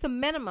 Just a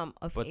minimum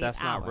of 8 hours. But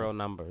that's not real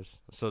numbers.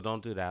 So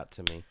don't do that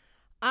to me.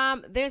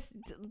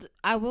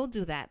 I will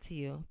do that to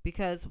you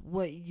because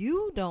what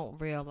you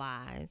don't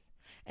realize,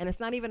 and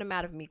it's not even a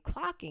matter of me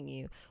clocking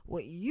you,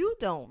 what you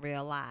don't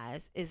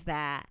realize is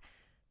that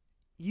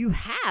you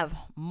have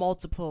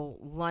multiple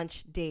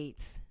lunch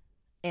dates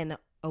in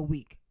a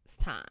week's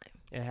time.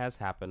 It has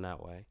happened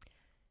that way.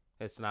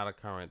 It's not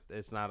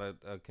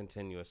a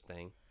continuous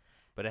thing,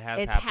 but it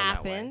has happened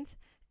that way.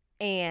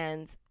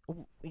 And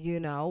You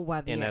know,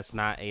 whether And you're, that's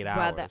not 8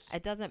 whether hours.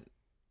 it doesn't.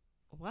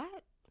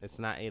 What? It's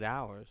not 8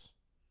 hours.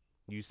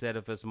 You said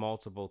if it's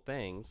multiple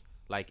things,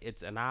 like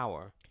it's an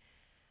hour.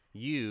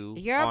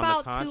 You're on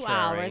about the 2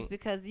 contrary, hours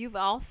because you've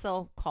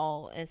also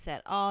called and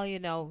said, oh, you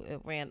know,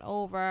 it ran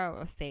over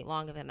or stayed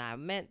longer than I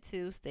meant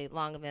to, stayed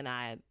longer than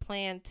I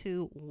planned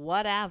to,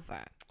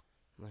 whatever.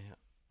 Yeah,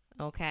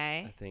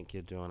 Okay? I think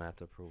you're doing that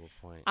to prove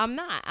a point. I'm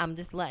not. I'm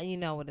just letting you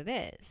know what it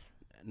is.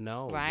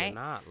 No, right? you're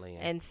not, Leah.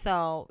 And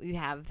so you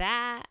have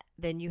that.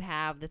 Then you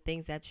have the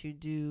things that you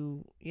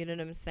do, you know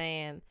what I'm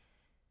saying,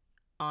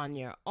 on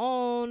your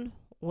own,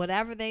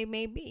 whatever they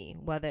may be,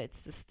 whether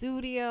it's the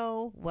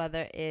studio,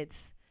 whether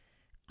it's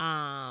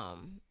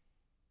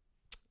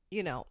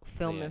you know,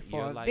 filming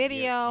for a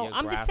video. you're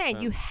I'm just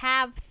saying you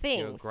have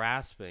things. You're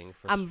grasping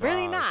for I'm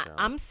really straws, not. yo.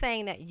 I'm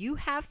saying that you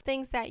have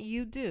things that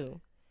you do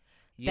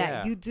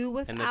that you do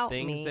and the without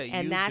things me, that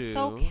and you that's do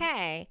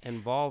okay.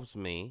 Involves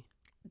me.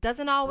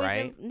 Doesn't always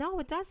right? no,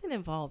 it doesn't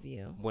involve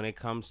you. When it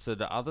comes to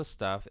the other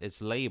stuff,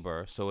 it's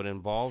labor, so it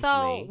involves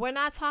so me. We're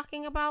not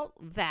talking about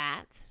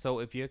that. So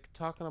if you're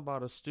talking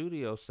about a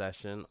studio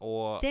session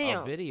or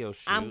Daniel, a video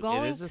shoot, I'm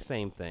going it is the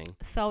same thing.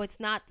 So it's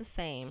not the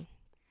same.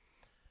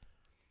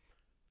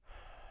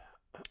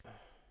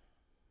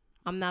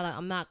 I'm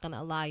not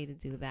gonna allow you to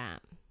do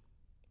that.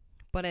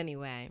 But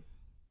anyway.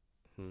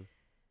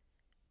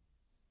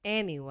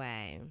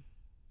 Anyway.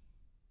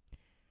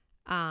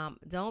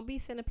 Don't be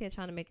sitting up here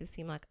trying to make it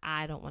seem like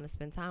I don't want to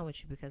spend time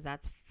with you, because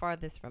that's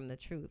farthest from the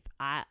truth.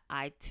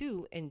 I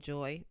too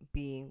enjoy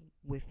being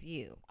with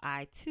you.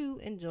 I too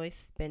enjoy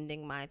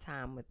spending my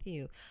time with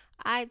you.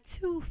 I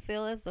too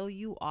feel as though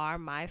you are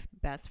my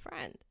best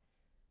friend.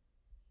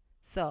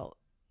 So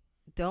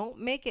don't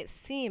make it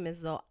seem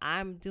as though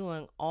I'm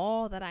doing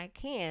all that I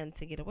can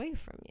to get away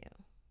from you.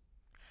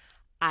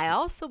 I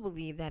also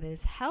believe that it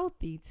is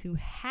healthy to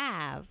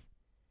have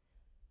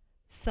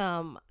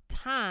some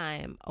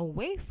time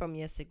away from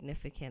your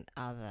significant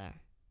other.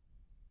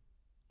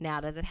 Now,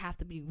 does it have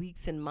to be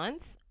weeks and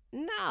months?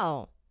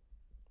 No.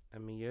 I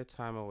mean, your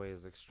time away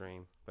is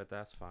extreme, but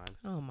that's fine.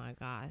 Oh my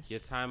gosh. Your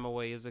time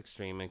away is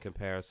extreme in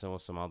comparison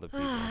with some other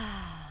people.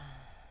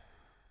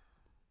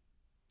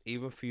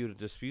 Even for you to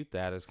dispute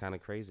that is kind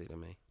of crazy to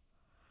me.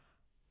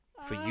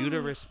 For you to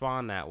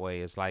respond that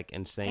way is like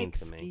insane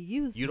to me.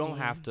 You don't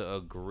have to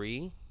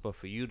agree, but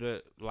for you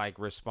to like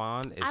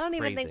respond is I don't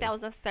crazy. even think that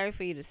was necessary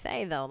for you to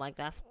say, though. Like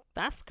that's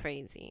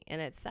crazy in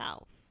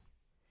itself.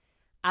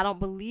 I don't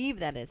believe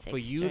that it's for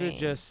extreme. you to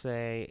just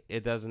say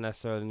it doesn't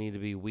necessarily need to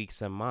be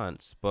weeks and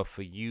months, but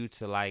for you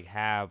to like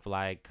have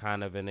like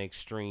kind of an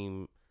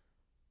extreme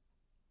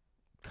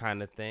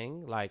kind of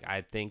thing, like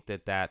I think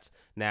that's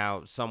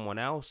now someone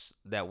else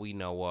that we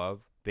know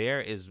of.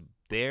 Theirs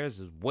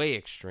is way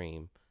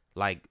extreme,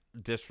 like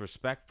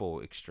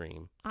disrespectful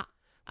extreme,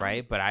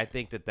 right? But I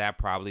think that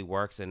probably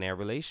works in their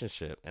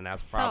relationship, and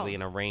that's probably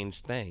an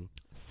arranged thing.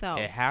 So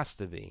it has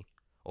to be,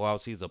 or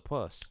else he's a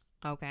puss.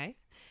 Okay.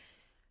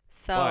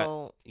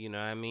 So but, you know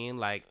what I mean?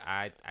 Like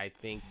I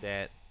think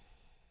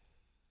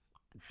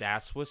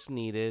that's what's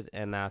needed,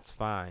 and that's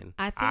fine.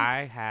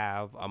 I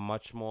have a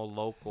much more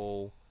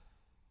local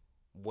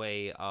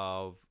way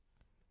of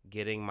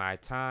getting my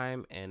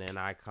time, and then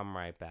I come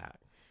right back.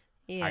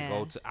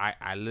 Yeah.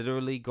 I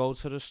literally go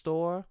to the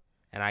store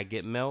and I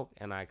get milk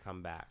and I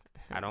come back.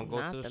 I don't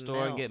go to the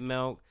store and get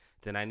milk.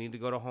 Then I need to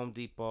go to Home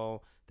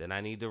Depot. Then I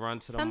need to run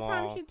to the mall.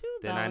 Sometimes you do,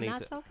 then though, I need and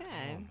that's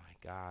okay. Oh my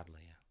God,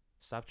 Leah.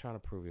 Stop trying to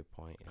prove your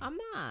point. Yo. I'm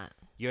not.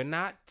 You're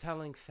not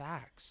telling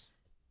facts.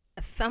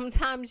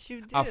 Sometimes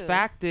you do. A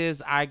fact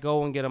is I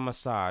go and get a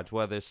massage,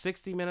 whether it's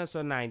 60 minutes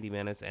or 90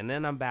 minutes, and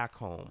then I'm back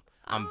home.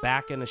 I'm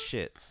back in the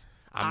shits.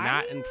 I'm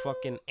not in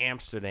fucking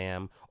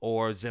Amsterdam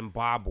or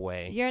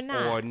Zimbabwe. You're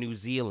not. Or New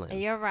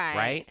Zealand. You're right.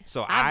 Right?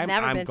 So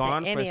I'm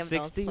gone for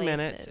 60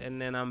 minutes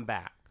and then I'm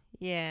back.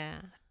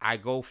 Yeah. I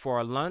go for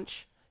a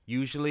lunch,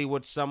 usually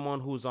with someone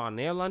who's on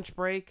their lunch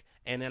break,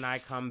 and then I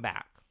come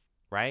back.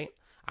 Right?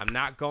 I'm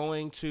not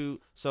going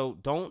to. So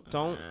don't.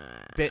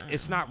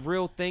 It's not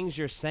real things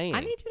you're saying.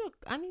 I need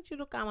you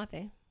to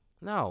calmate.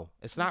 No,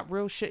 it's not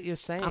real shit you're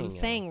saying. I'm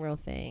saying real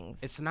things.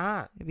 It's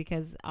not.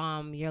 Because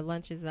your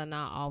lunches are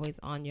not always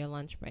on your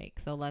lunch break.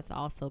 So let's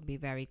also be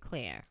very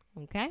clear.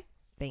 Okay?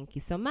 Thank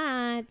you so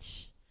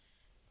much.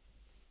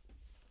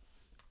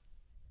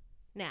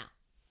 Now,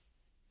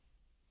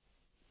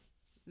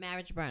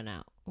 marriage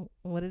burnout.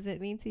 What does it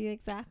mean to you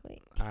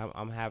exactly?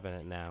 I'm having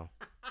it now.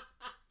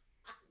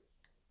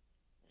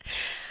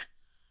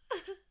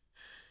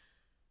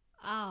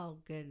 Oh,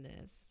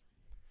 goodness.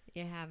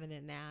 You're having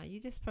it now.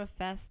 You just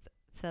professed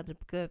to the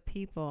good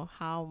people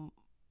how,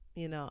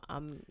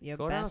 I'm your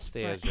Go best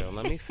downstairs, friend. yo.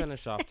 Let me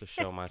finish off the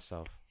show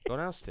myself. Go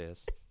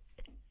downstairs.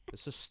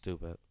 This is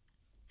stupid.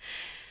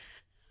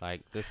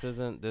 Like, this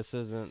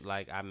isn't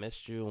like I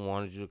missed you and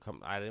wanted you to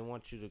come. I didn't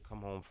want you to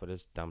come home for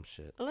this dumb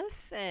shit.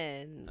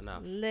 Listen.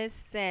 Enough.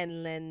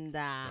 Listen,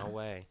 Linda. No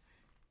way.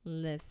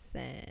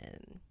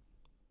 Listen.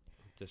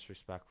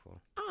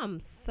 Disrespectful. I'm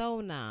so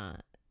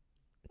not.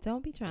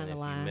 Don't be trying And to if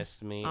lie. you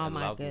missed me Oh, and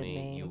my loved good me,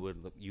 name.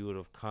 you would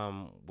have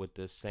come with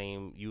the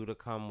same. You would have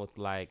come with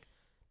like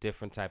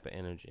different type of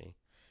energy,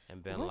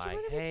 and been What like,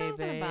 are we "Hey, talking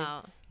babe,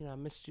 about? you know, I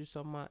missed you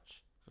so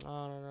much.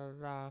 Oh, da, da,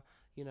 da, da.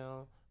 You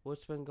know,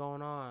 what's been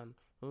going on?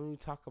 What do you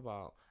talk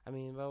about? I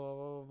mean, blah blah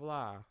blah blah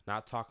blah.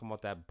 Not talking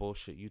about that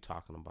bullshit you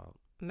talking about.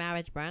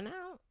 Marriage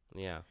burnout?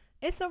 Yeah,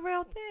 It's a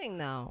real thing,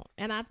 though.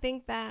 And I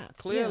think that,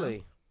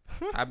 clearly,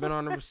 I've been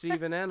on the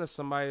receiving end of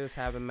somebody that's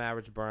having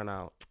marriage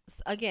burnout.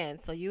 again,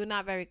 so you're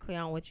not very clear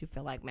on what you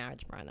feel like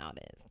marriage burnout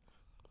is.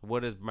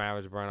 What is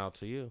marriage burnout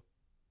to you?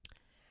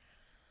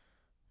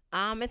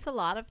 It's a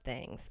lot of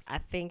things. I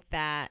think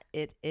that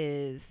it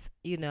is,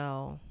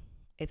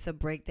 it's a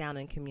breakdown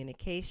in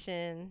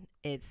communication.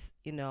 It's,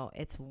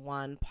 it's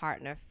one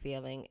partner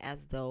feeling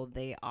as though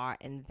they are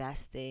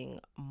investing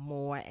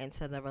more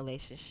into the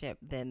relationship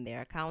than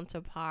their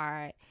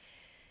counterpart.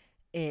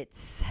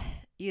 It's,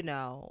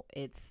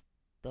 it's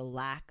the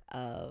lack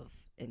of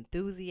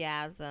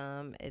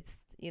enthusiasm. It's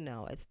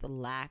the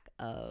lack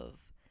of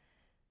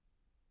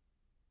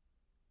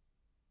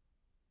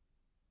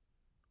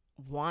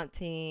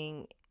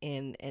wanting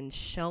and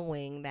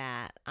showing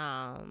that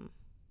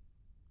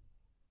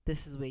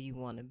this is where you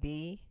want to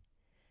be.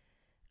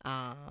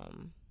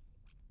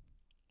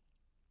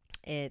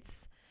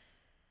 It's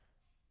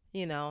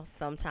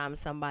sometimes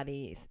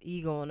somebody's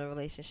ego in a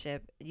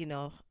relationship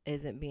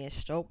isn't being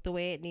stroked the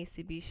way it needs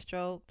to be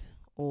stroked,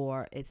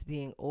 or it's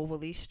being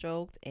overly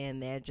stroked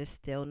and they're just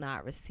still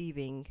not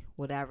receiving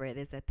whatever it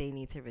is that they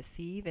need to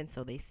receive, and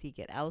so they seek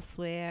it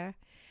elsewhere.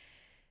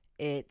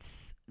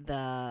 It's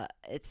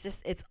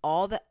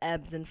all the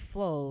ebbs and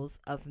flows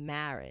of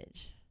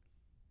marriage,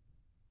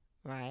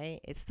 right?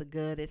 It's the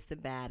good, it's the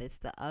bad, it's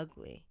the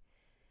ugly.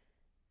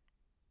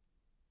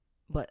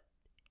 But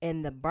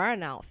in the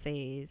burnout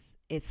phase,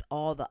 it's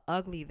all the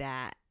ugly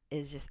that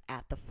is just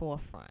at the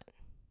forefront.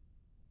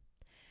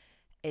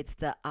 It's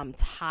the I'm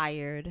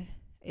tired.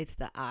 It's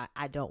the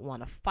I don't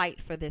want to fight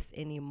for this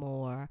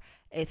anymore.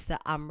 It's the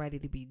I'm ready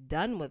to be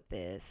done with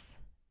this.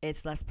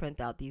 It's let's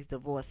print out these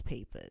divorce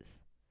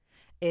papers.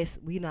 It's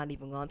we're not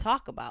even going to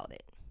talk about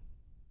it.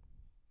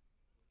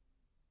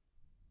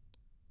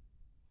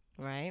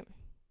 Right?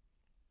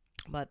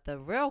 But the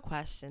real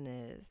question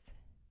is,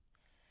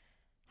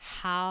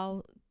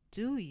 how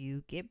do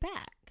you get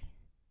back?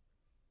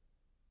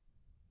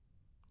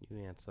 You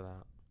answer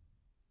that.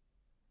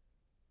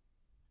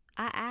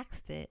 I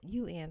asked it.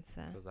 You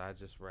answer. Because I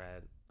just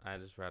read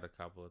a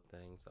couple of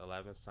things.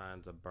 11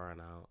 signs of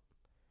burnout.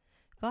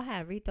 Go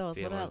ahead, read those.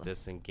 Feeling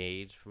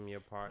disengaged from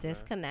your partner.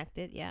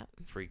 Disconnected, yeah.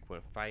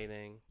 Frequent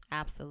fighting.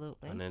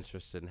 Absolutely.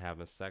 Uninterested in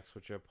having sex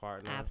with your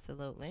partner.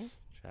 Absolutely.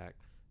 Check.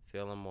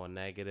 Feeling more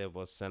negative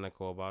or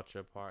cynical about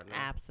your partner.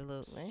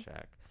 Absolutely.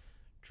 Check.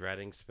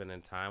 Dreading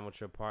spending time with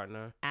your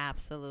partner.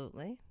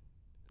 Absolutely.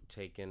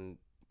 Taking,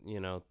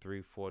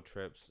 3-4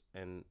 trips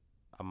in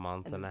a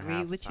month and a half.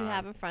 Read what you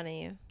have in front of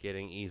you.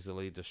 Getting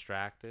easily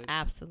distracted.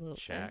 Absolutely.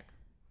 Check.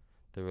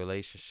 The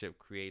relationship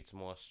creates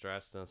more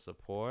stress than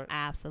support.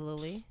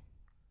 Absolutely.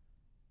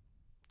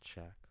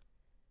 Check.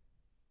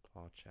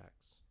 All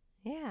checks.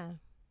 Yeah.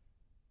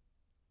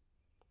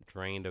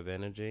 Drained of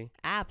energy.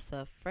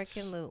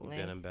 Abso-freaking-lutely.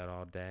 Been in bed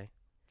all day.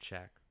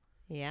 Check.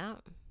 Yeah.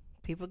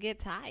 People get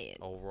tired.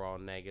 Overall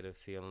negative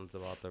feelings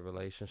about the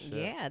relationship.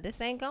 Yeah,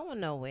 this ain't going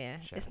nowhere.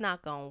 Check. It's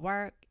not going to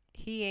work.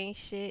 He ain't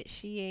shit.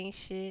 She ain't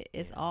shit.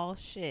 It's all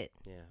shit.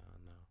 Yeah,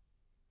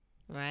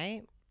 I know.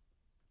 Right?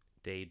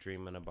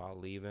 Daydreaming about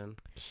leaving.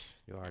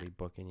 You're already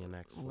booking your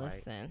next flight.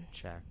 Listen.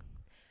 Check.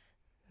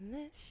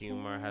 Listen.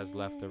 Humor has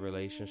left the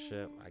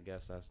relationship. I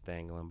guess that's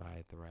dangling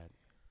by a thread.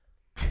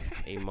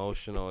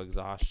 Emotional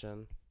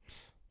exhaustion.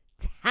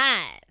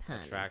 Tired,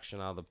 honey. Attraction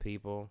of other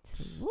people.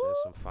 Woo. There's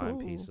some fine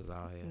pieces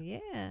out here.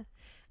 Yeah.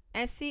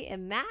 And see,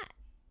 and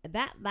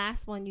that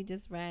last one you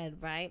just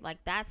read, right?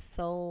 Like, that's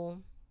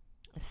so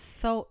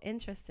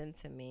interesting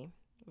to me,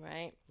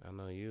 right? I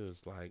know you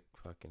was like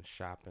fucking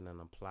shopping in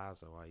a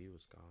plaza while you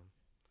was gone.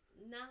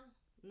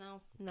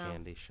 No.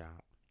 Candy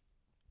shop.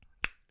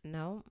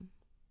 No.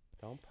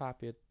 Don't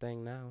pop your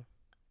thing now.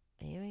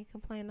 You ain't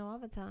complaining no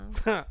other time.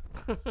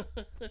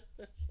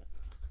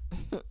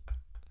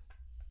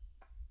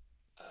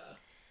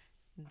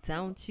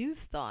 Don't you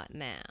start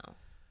now.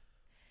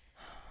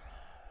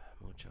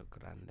 Mucho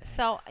grande.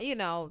 So,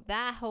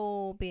 that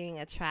whole being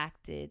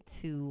attracted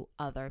to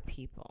other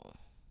people,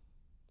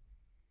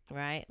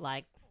 right?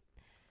 Like,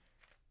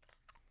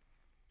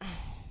 I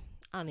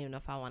don't even know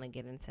if I want to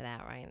get into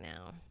that right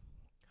now.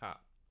 Huh.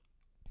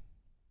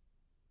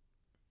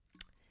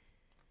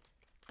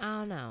 I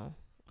don't know.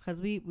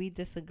 Because we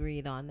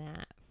disagreed on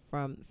that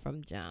from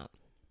jump.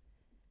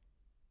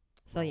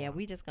 So, yeah,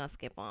 we just going to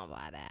skip on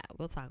by that.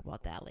 We'll talk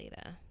about that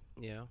later.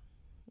 Yeah.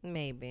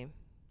 Maybe.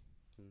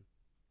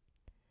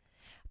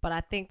 But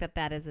I think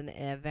that is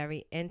a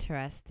very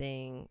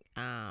interesting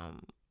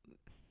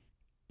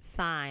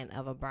sign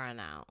of a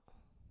burnout,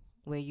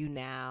 where you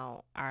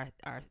now are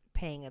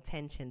paying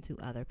attention to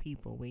other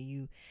people, where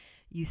you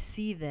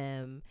see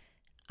them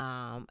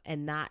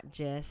And not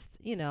just,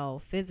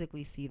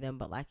 physically see them,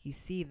 but like you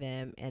see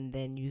them and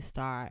then you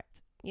start,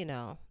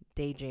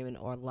 daydreaming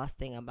or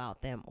lusting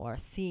about them, or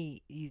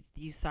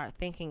you start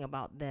thinking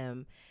about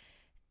them,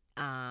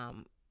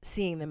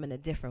 seeing them in a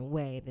different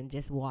way than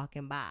just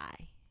walking by,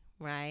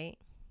 right?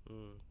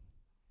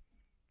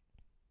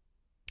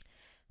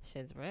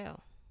 Shit's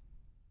real.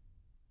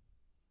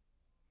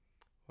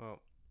 Well,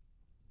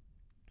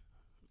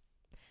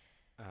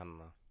 I don't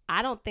know.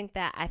 I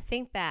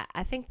think that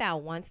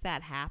once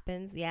that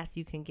happens, yes,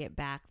 you can get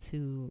back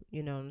to,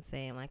 you know what I'm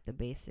saying, like the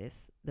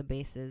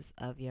basis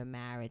of your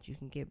marriage. You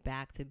can get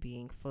back to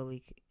being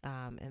fully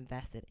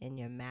invested in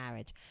your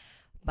marriage.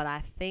 But I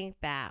think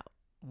that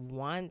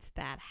once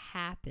that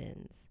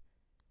happens,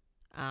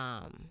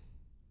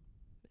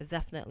 it's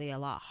definitely a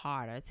lot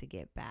harder to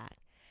get back.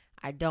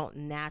 I don't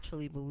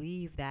naturally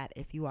believe that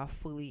if you are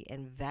fully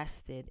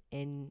invested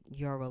in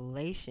your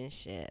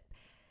relationship,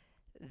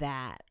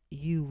 that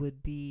you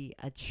would be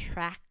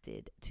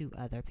attracted to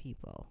other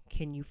people.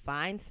 Can you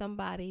find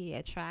somebody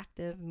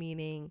attractive?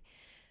 Meaning,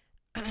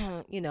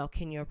 can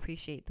you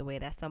appreciate the way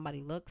that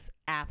somebody looks?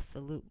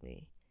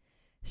 Absolutely.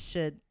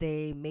 Should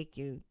they make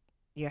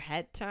your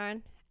head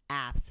turn?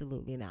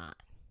 Absolutely not.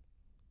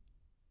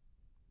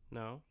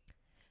 No.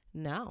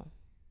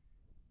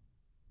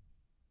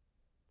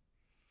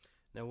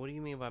 Now, what do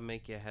you mean by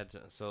make your head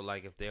turn? So,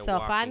 like, if they're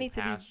walking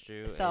past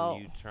you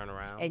and you turn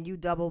around and you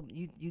double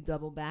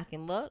back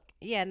and look,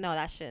 yeah, no,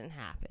 that shouldn't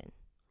happen.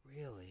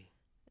 Really?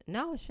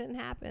 No, it shouldn't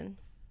happen.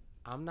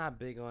 I'm not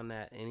big on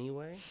that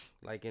anyway,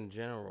 like in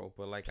general,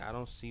 but like I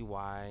don't see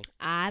why.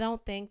 I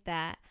don't think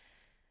that.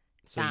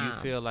 So you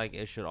feel like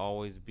it should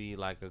always be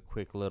like a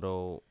quick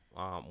little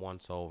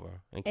once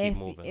over and keep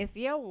moving. If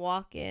you're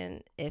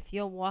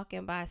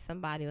walking by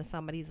somebody or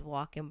somebody's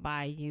walking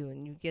by you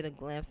and you get a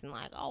glimpse and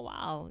like, oh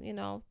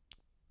wow,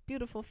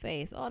 beautiful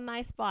face, oh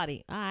nice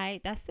body, all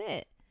right, that's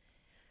it.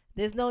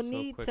 There's no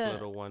need quick to.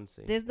 Little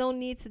onesie. There's no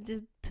need to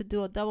just to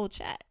do a double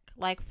check.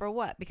 Like for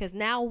what? Because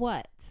now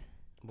what?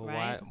 But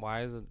right?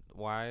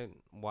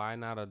 why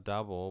not a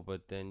double?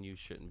 But then you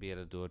shouldn't be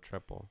able to do a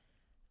triple.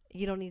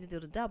 You don't need to do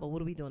the double.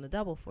 What are we doing the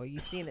double for? You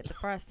seen it the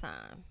first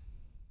time.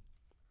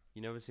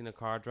 You never seen a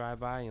car drive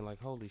by and you're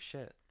like, holy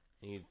shit.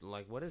 And you're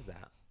like, what is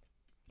that?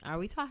 Are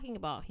we talking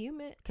about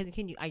human?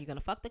 Are you going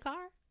to fuck the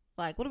car?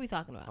 Like, what are we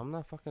talking about? I'm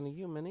not fucking a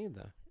human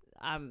either.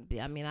 I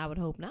mean, I would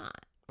hope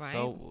not. Right?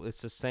 So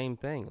it's the same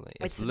thing. Like,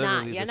 it's not.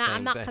 literally You're the not. same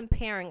I'm not thing.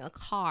 comparing a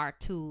car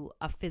to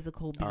a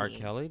physical being. R.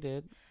 Kelly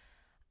did.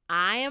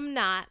 I am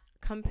not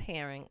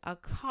comparing a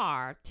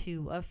car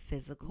to a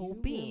physical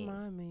being.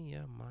 Remind me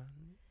of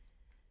mine.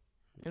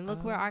 And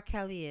look where R.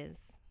 Kelly is.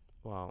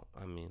 Well,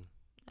 I mean.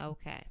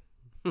 Okay.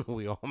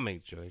 We all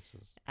make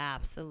choices.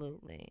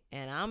 Absolutely.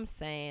 And I'm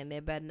saying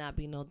there better not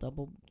be no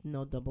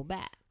double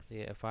backs.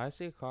 Yeah, if I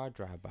see a car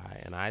drive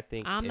by and I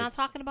think I'm not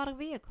talking about a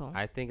vehicle.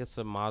 I think it's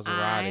a Maserati,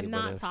 I'm but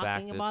not in talking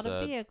fact about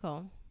it's a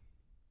vehicle.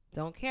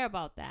 Don't care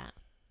about that.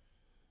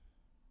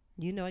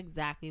 You know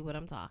exactly what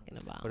I'm talking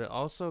about. But it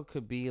also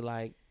could be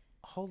like,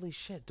 holy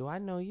shit, do I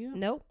know you?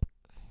 Nope.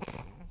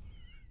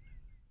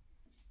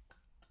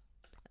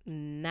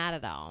 Not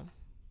at all.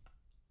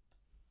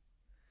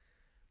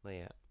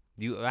 Yeah.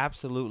 You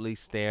absolutely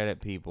stared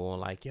at people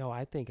and like, yo,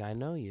 I think I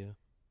know you.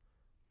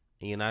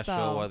 And you're not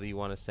sure whether you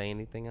want to say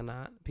anything or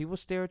not. People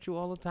stare at you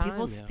all the time.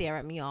 People stare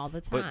at me all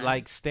the time. But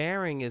like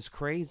staring is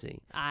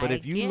crazy. But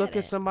if you look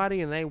at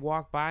somebody and they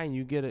walk by and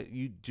you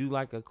do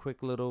like a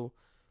quick little,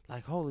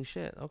 like, holy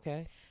shit,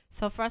 okay.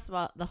 So first of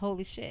all, the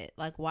holy shit,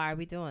 like, why are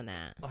we doing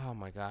that? Oh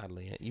my God,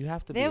 Leah, you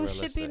have to be there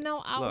realistic. should be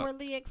no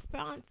outwardly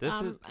expressions.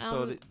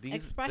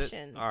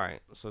 All right.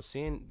 So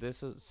seeing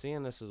this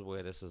is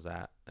where this is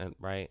at, and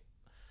right.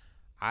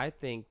 I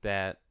think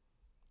that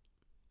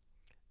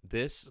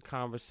this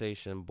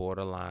conversation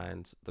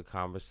borderlines the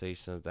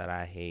conversations that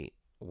I hate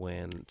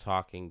when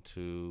talking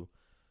to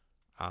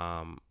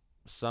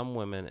some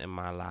women in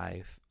my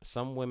life.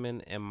 Some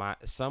women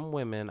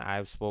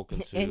I've spoken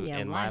to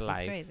in my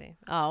life. Crazy.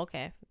 Oh,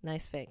 okay.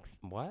 Nice fix.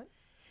 What?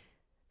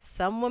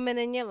 Some women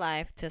in your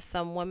life to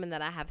some women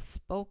that I have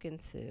spoken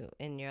to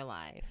in your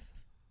life.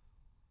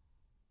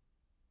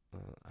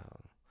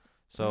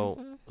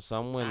 So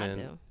some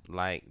women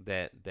like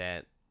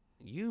that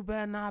you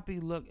better not be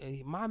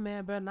my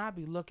man better not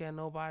be looking at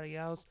nobody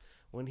else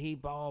when he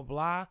blah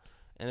blah.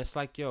 And it's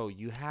like, yo,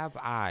 you have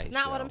eyes. It's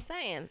not what I'm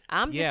saying.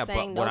 I'm just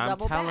saying but no what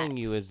double I'm telling backs.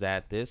 you is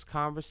that this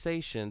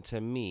conversation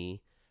to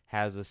me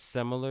has a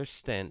similar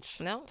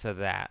stench to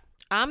that.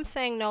 I'm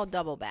saying no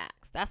double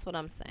backs. That's what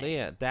I'm saying.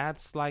 Yeah,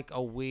 that's like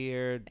a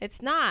weird.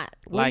 It's not.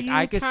 Like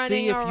I could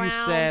see if you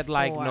said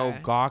like for? no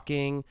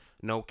gawking,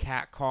 no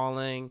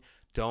catcalling.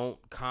 Don't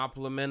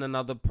compliment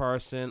another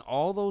person.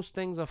 All those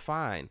things are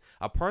fine.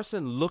 A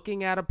person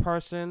looking at a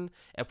person,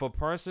 if a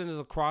person is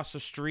across the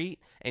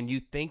street and you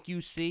think you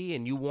see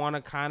and you want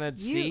to kind of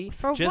see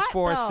just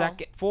for a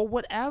second, for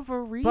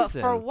whatever reason. But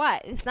for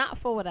what? It's not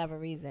for whatever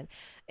reason.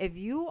 If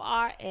you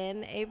are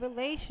in a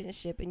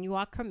relationship and you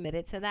are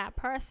committed to that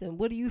person,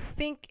 what do you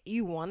think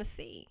you want to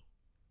see?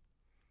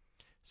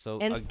 So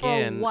And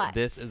again, for what?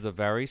 this is a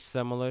very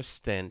similar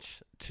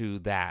stench to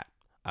that.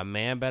 A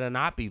man better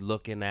not be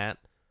looking at.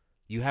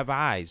 You have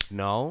eyes,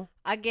 no.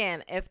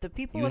 Again, if the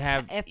people You is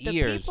have if the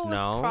ears, people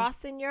no. is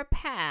crossing your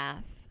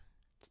path,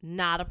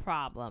 not a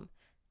problem.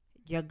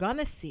 You're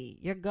gonna see.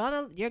 You're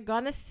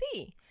gonna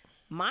see.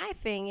 My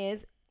thing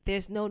is,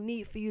 there's no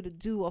need for you to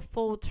do a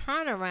full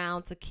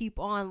turnaround to keep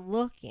on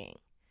looking.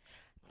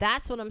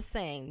 That's what I'm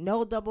saying.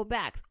 No double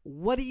backs.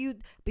 What do you?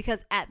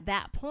 Because at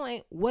that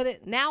point,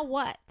 now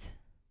what?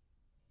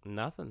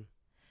 Nothing.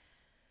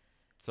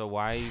 So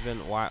why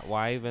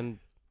even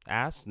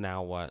ask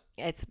now what?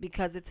 It's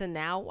because it's a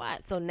now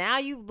what. So now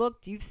you've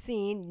looked, you've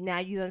seen. Now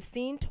you done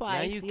seen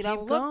twice. you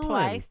don't keep look going.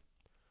 twice.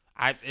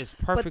 It's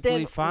perfectly But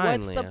then fine.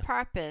 what's Leah. the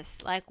purpose?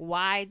 Like,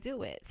 why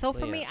do it? So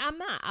for Leah, me, I'm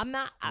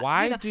not.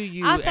 Why you know, do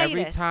you I'll tell every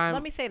you this. time?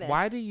 Let me say this.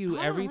 Why do you Hold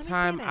on, every let me say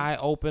time I this.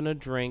 open a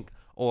drink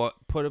or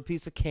put a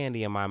piece of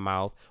candy in my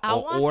mouth I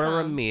or want order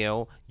a some.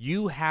 meal,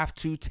 you have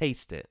to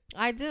taste it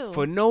I do.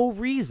 for no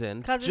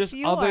reason, 'Cause just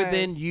it's other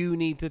than yours. you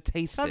need to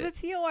taste it. Because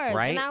it's yours,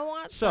 right? and I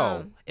want so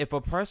some. if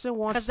a person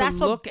wants Because to that's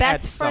what look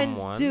at best friends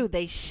someone, do.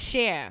 They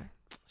share.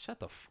 shut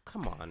the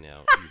come on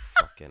now, you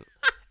fucking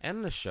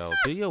end the show.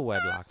 Do your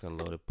wedlock and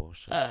loaded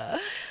bullshit.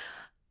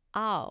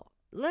 Oh,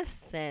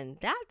 listen,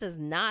 that does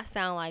not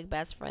sound like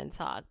best friend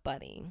talk,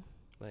 buddy.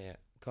 Yeah,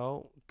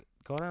 go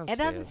downstairs.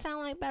 It doesn't sound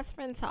like best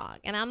friend talk,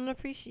 and I don't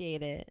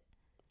appreciate it.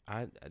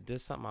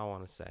 There's something I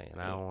want to say,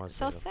 and I don't want to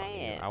So say it in front of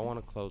say you. it. I want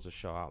to close the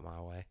show out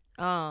my way.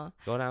 Oh,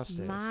 Go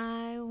downstairs.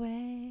 my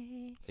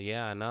way.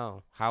 Yeah, I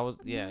know.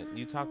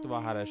 You talked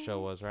about how that show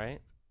was, right?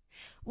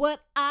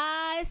 What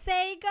I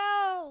say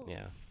goes.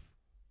 Yeah.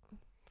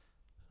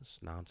 It's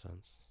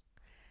nonsense.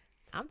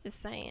 I'm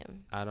just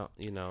saying. I don't,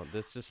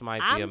 this just might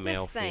be I'm a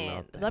male just saying.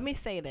 female thing. Let me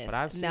say this. But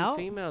I've seen no.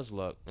 females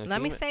look.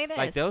 Let me say this.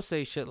 Like they'll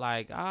say shit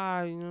like,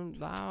 blah,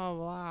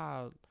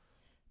 blah.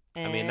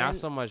 I mean, not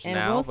so much and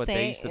now, we'll but say,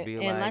 they used to be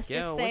and like, let's just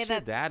yo, say what's your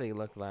that, daddy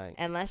look like?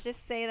 And let's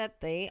just say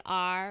that they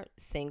are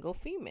single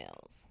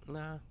females.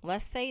 Nah.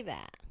 Let's say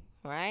that,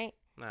 right?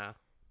 Nah.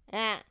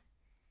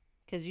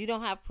 Because you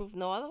don't have proof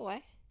no other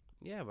way.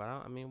 Yeah,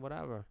 but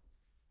whatever.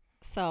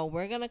 So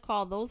we're going to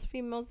call those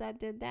females that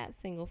did that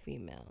single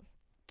females.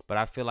 But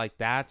I feel like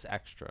that's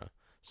extra.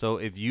 So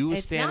if you were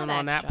It's standing not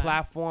on that extra.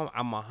 platform,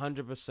 I'm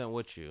 100%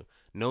 with you.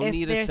 No If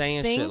need of they're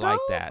saying shit single, like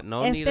that.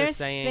 No if need they're of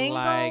saying single,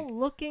 like,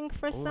 looking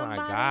for oh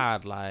somebody. my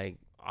God, like,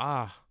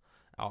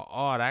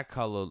 that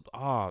color,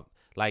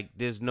 like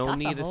there's no That's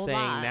a need of whole saying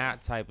lot.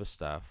 that type of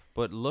stuff.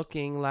 But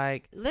looking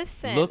like,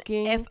 Listen,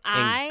 looking if and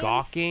I'm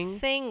gawking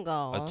single,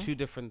 are two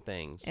different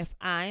things. if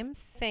I'm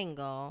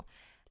single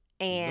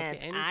and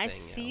anything, I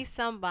see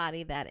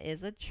somebody that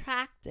is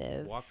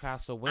attractive, walk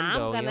past a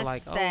window and you're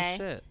like, say, oh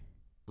shit.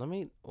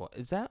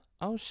 Is that?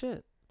 Oh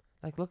shit.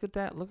 Like, look at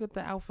that. Look at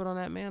the outfit on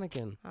that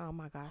mannequin. oh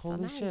my God. Holy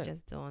so now shit. you're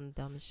just doing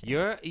dumb shit.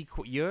 You're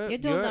doing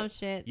dumb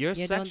shit. You're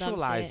doing dumb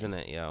sexualizing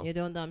shit. it, yo. You're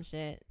doing dumb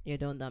shit. You're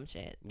doing dumb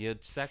shit. You're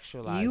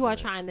sexualizing You are it.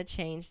 trying to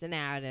change the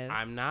narrative.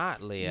 I'm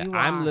not, Leah. You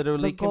I'm are.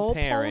 literally the goalpost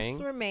comparing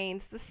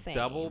remains the same.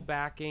 double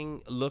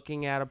backing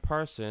looking at a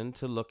person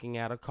to looking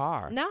at a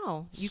car.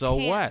 No, you so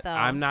can't, what? Though.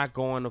 I'm not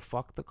going to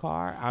fuck the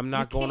car. I'm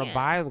not going to can't.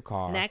 buy the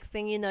car. Next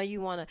thing you know, you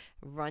want to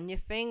run your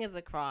fingers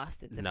across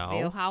it to No.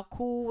 feel how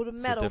cool the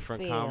It's metal a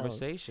different feels.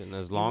 conversation.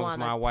 As long as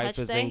my wanna wife touch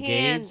is the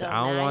engaged, handle.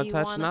 I don't Now want you to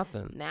touch wanna-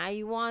 nothing. Now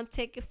you want to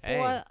take it for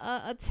Hey.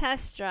 a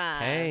test drive.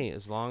 Hey,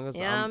 as long as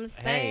You know what I'm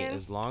saying?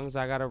 as long as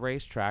I got a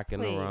racetrack in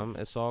the room,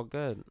 Please. it's all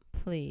good.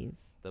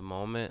 Please. The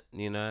moment,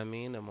 you know what I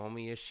mean? The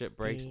moment your shit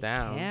breaks Be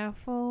down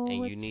careful and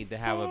what you need to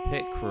have a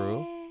pit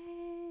crew,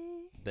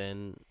 say.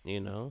 then,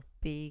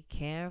 Be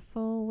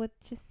careful what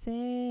you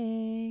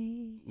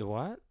say.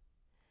 what?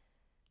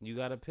 You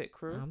got a pit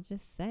crew? I'm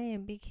just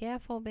saying, be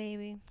careful,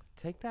 baby.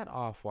 Take that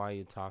off while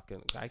you're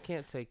talking. I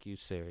can't take you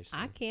seriously.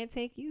 I can't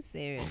take you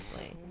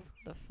seriously.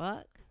 The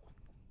fuck?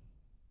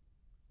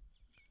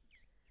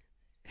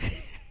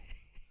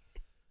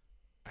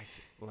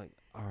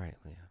 All right,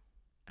 Leah.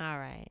 All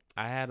right.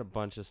 I had a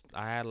bunch of.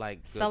 I had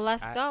like. So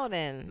let's go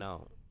then.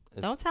 No.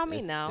 Don't tell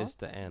me no. It's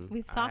the end.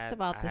 We've talked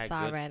about I this had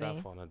already. Good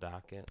stuff on the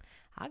docket.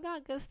 I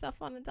got good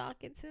stuff on the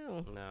docket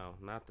too. No,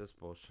 not this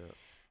bullshit.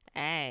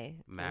 Hey,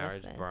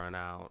 Marriage listen.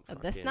 burnout.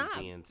 That's fucking not-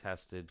 being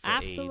tested for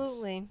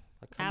Absolutely. AIDS.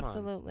 Like, come on.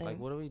 Absolutely. Like,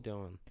 what are we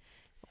doing?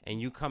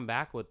 And you come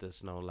back with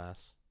this, no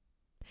less.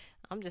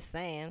 I'm just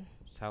saying.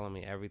 Telling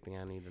me everything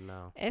I need to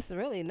know. It's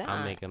really not.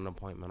 I'm making an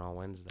appointment on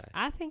Wednesday.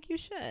 I think you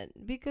should.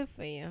 Be good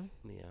for you.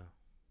 Yeah.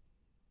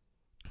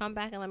 Come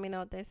back and let me know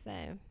what they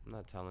say. I'm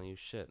not telling you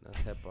shit.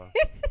 That's HIPAA.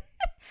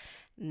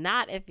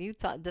 Not if you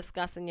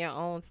discussing your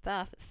own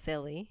stuff,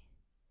 silly.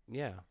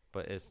 Yeah,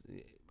 but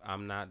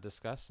I'm not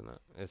discussing it.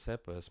 It's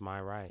HIPAA. It's my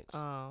rights.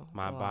 Oh,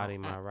 My body,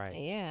 my rights.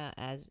 Yeah,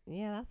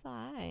 that's all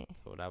right.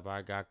 So whatever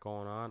I got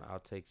going on, I'll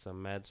take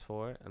some meds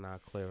for it and I'll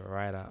clear it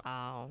right up.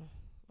 Oh,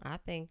 I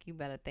think you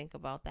better think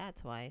about that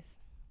twice.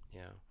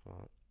 Yeah,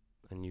 well,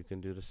 and you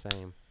can do the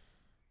same.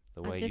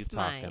 The I way you just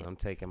talking, might. I'm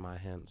taking my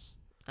hints.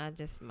 I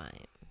just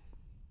might.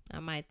 I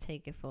might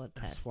take it for a I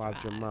test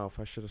swabbed your drive. mouth.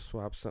 I should have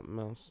swabbed something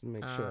else to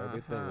make sure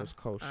everything was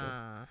kosher.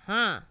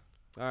 Uh-huh.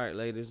 All right,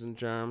 ladies and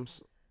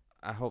germs.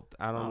 I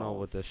don't know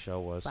what this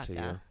show was to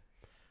you.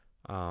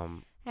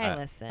 Hey,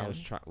 listen.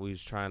 We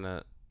was trying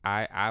to.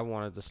 I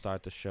wanted to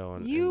start the show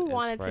and you and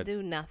wanted spread, to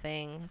do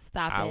nothing.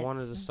 Stop it. I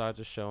wanted to start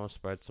the show and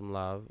spread some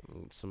love,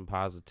 and some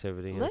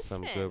positivity, and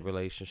some good Listen.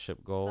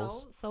 relationship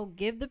goals. So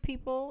give the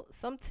people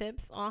some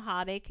tips on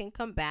how they can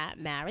combat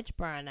marriage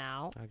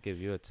burnout. I'll give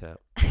you a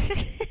tip.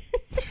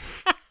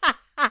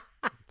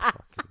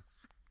 Fucking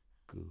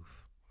goof.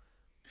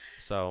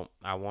 So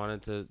I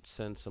wanted to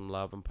send some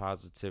love and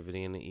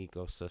positivity in the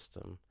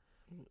ecosystem.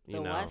 You The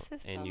know, what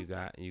system? and you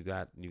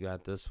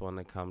got this one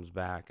that comes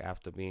back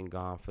after being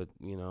gone for,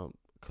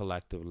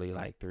 collectively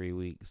like 3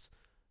 weeks,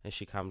 and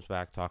she comes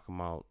back talking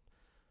about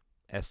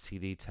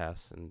STD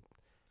tests and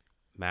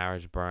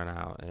marriage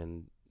burnout,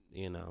 and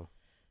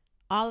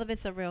all of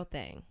it's a real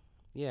thing.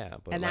 yeah,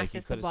 but And like that's you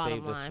just the could have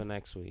saved bottom this for line.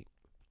 next week.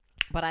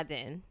 But I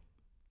didn't.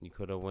 You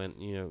could have went,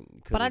 you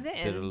could But I have did it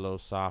a didn't. little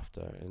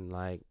softer and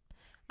like,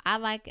 I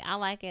like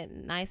it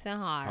nice and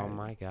hard. oh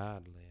my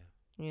God, Leah,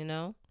 You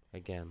know?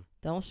 again.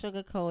 Don't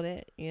sugarcoat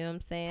it. You know what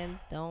I'm saying?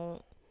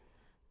 Don't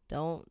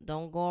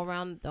go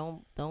around.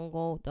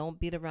 Don't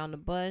beat around the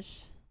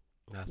bush.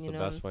 That's You the know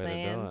best what I'm way to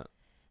do saying? it.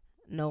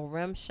 No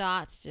rim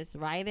shots. Just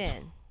right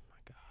in. Oh my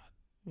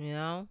God, You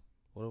know?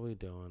 what are we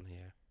doing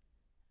here,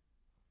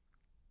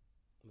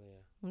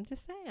 Leah? I'm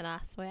just saying. I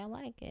swear I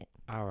like it.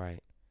 All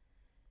right.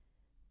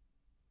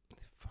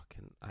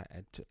 Fucking,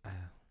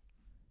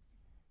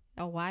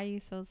 Oh, why are you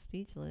so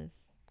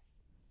speechless?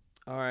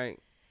 all right.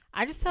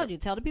 I just told you.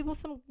 Tell the people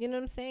some. You know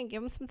what I'm saying?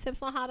 Give them some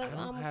tips on how to. I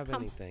don't have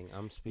anything.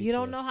 I'm speechless. You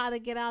don't know how to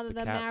get out of The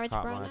the cat's marriage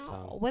caught my tongue.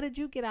 burnout. What did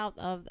you get out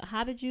of?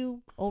 How did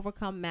you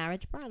overcome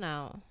marriage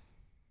burnout?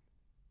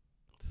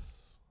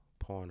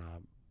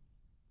 Pornhub.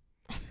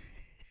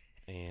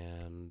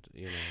 And,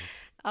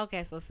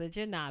 Okay, so since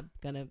you're not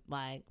gonna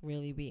like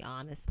really be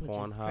honest, which is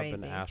Pornhub crazy.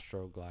 and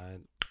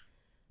Astroglide.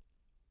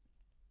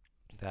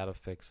 That'll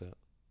fix it.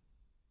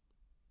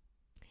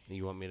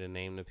 You want me to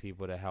name the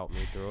people that helped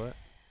me through it?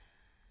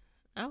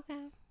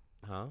 Okay.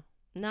 Huh?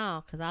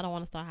 No, because I don't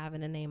want to start having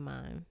to name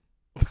mine.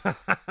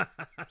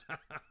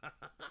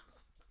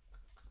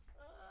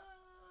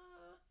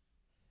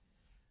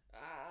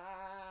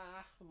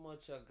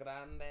 Mucho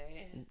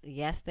grande.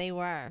 Yes, they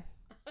were.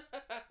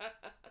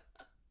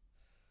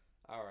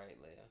 All right,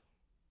 Leah.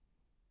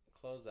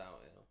 Close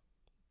out,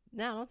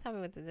 No, don't tell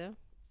me what to do.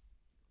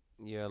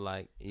 You're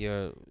like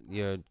you're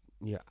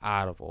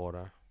out of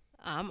order.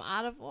 I'm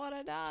out of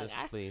order, dog. Just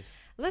please.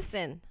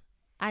 Listen,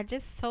 I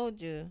just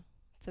told you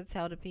to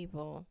tell the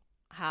people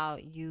how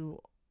you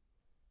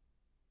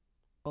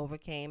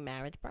overcame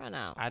marriage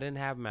burnout. I didn't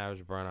have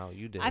marriage burnout.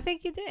 You did. I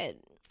think you did.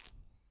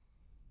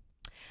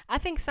 I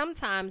think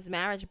sometimes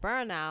marriage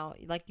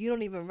burnout, like you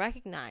don't even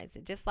recognize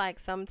it. Just like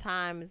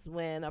sometimes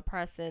when a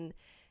person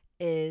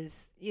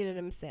is, you know what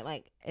I'm saying,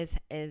 like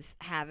is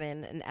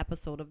having an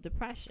episode of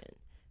depression,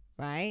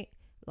 right?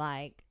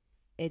 Like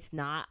it's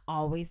not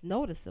always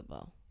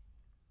noticeable.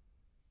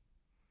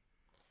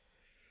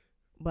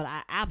 But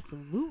I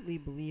absolutely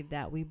believe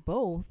that we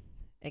both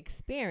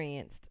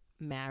experienced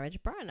marriage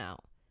burnout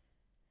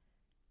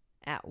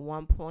at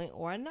one point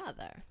or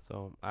another.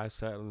 So I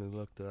certainly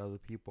looked at other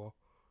people.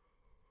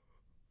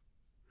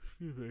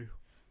 Excuse me.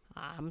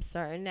 I'm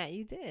certain that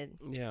you did.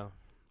 Yeah,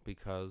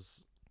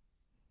 because,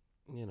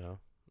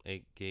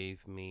 it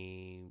gave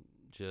me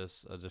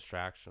just a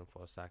distraction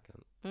for a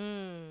second.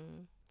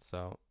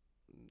 So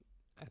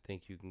I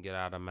think you can get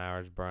out of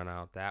marriage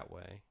burnout that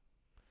way.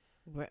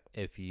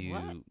 If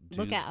you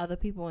look at other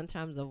people in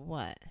terms of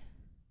what?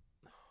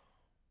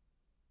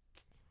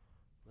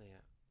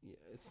 Yeah,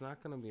 it's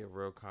not going to be a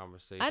real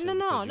conversation. I don't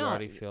know. Because you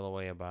already feel a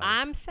way about it.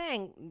 I'm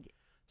saying.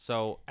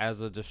 So as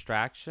a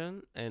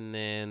distraction, and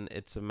then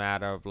it's a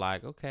matter of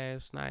like, okay,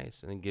 it's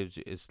nice, and it gives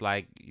you. It's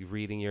like you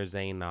reading your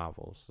Zane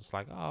novels. It's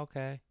like, oh,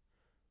 okay,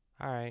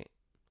 all right,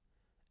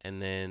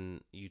 and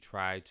then you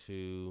try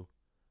to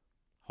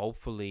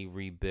hopefully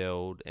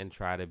rebuild and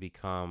try to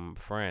become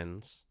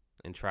friends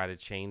and try to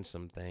change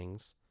some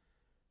things,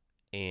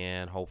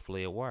 and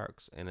hopefully it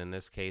works. And in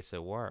this case,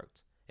 it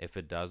worked. If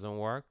it doesn't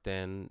work,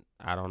 then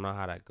I don't know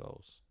how that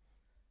goes.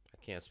 I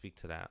can't speak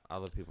to that.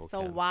 Other people can.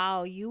 So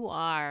while you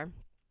are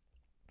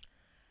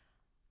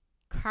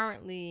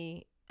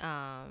currently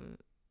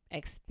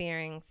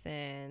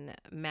experiencing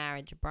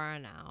marriage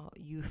burnout,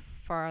 you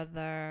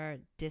further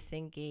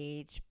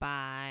disengage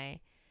by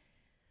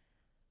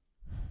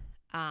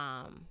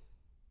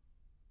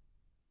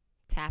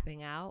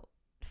tapping out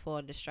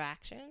for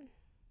distraction.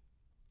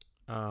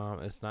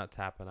 It's not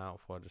tapping out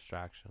for a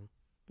distraction.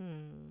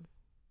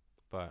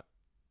 But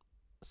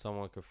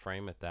someone could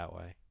frame it that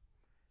way.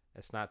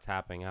 It's not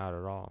tapping out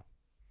at all.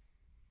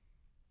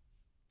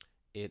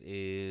 It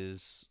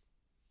is,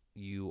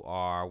 you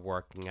are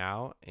working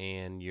out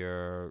and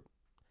you're,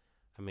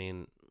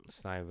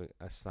 it's not even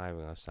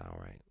gonna sound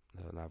right.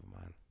 No, never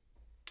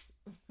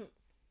mind.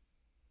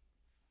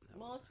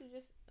 Why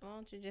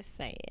don't you just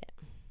say it?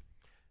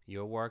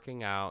 you're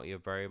working out. You're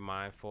very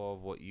mindful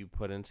of what you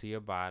put into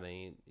your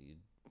body. You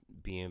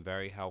being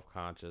very health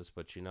conscious.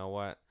 But you know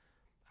what?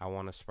 I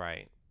want a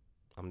Sprite.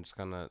 I'm just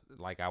gonna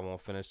I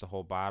won't finish the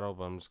whole bottle,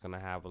 but I'm just gonna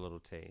have a little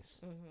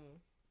taste. Mm-hmm.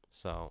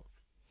 So,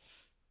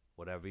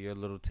 whatever your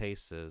little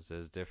taste is,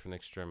 there's different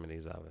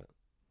extremities of it.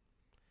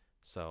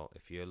 So,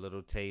 if your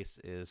little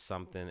taste is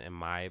something, in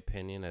my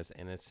opinion, as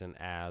innocent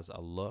as a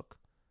look,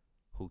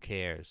 who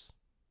cares?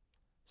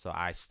 So,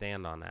 I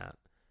stand on that.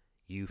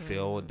 You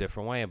feel a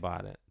different way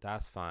about it.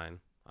 That's fine.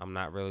 I'm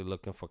not really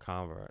looking for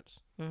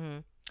converts. Mm-hmm.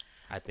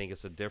 I think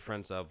it's a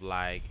difference of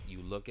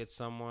you look at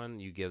someone,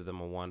 you give them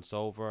a once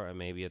over and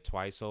maybe a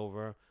twice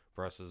over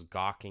versus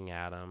gawking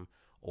at them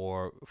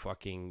or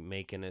fucking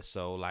making it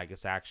so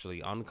it's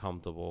actually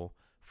uncomfortable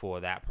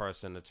for that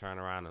person to turn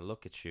around and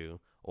look at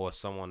you, or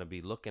someone to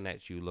be looking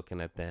at you,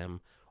 looking at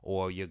them,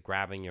 or you're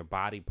grabbing your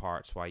body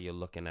parts while you're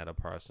looking at a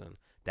person.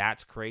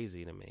 That's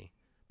crazy to me.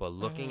 But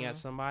looking at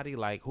somebody,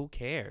 who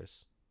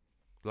cares?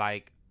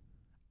 I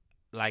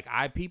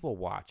people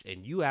watch,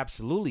 and you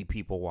absolutely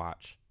people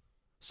watch.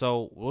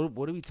 So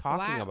what are we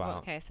talking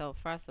about? Okay, so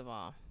first of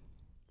all,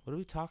 what are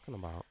we talking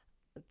about?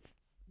 it's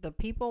the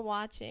people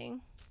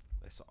watching.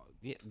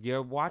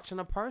 You're watching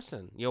a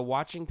person. You're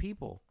watching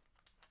people.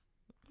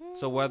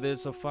 So whether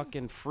it's a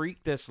fucking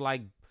freak that's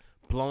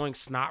blowing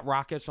snot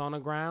rockets on the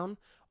ground,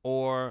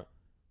 or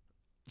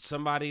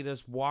somebody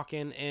that's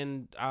walking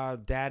in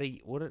not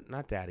Daddy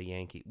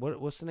Yankee.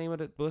 What's the name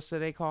of it? What's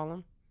they call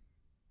him?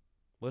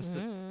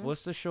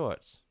 What's the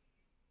shorts?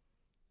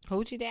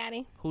 Hoochie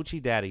Daddy.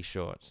 Hoochie Daddy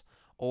shorts.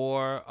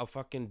 Or a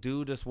fucking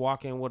dude that's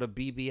walking with a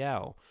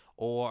BBL.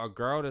 Or a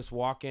girl that's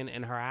walking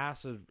and her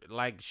ass is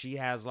she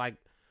has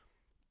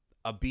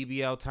a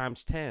BBL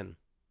times 10.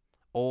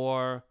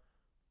 Or,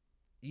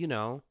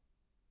 a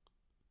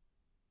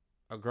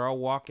girl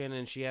walking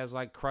and she has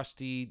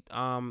crusty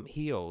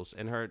heels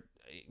in her,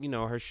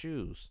 her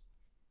shoes.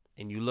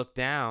 And you look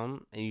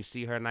down and you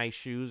see her nice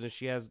shoes and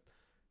she has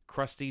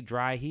crusty,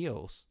 dry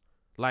heels.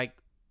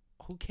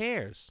 Who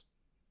cares?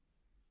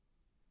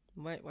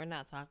 We're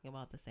not talking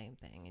about the same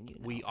thing, and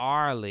we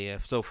are,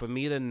 Leah. So for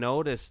me to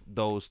notice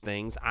those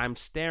things, I'm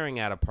staring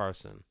at a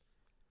person.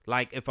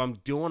 If I'm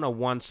doing a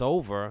once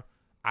over,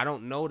 I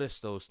don't notice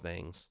those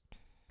things.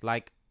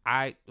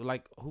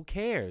 Who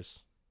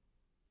cares?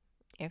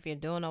 If you're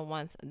doing a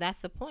once,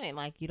 that's the point.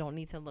 You don't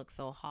need to look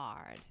so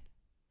hard.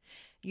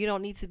 You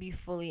don't need to be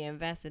fully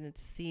invested into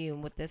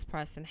seeing what this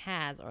person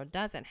has or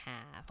doesn't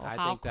have. Or I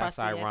how think that's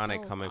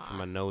ironic coming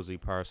from a nosy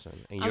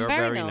person, and you're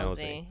very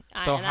nosy.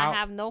 So I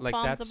have no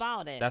qualms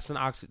about it. That's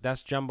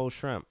jumbo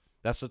shrimp.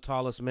 That's the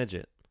tallest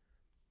midget.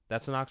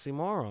 That's an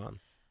oxymoron.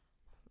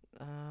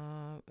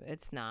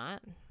 It's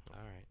not.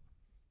 All right.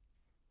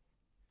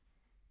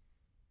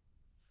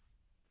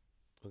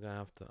 We're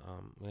gonna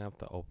have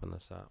to open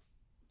this up,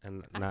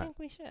 and I think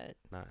we should.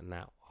 Not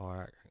now. All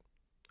right.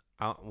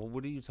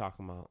 What are you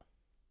talking about?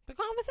 The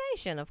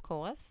conversation, of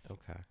course.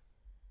 Okay.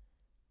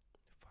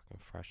 Fucking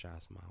fresh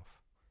ass mouth.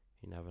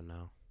 You never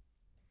know.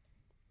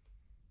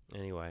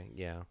 Anyway,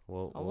 yeah.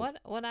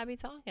 What I be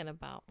talking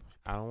about?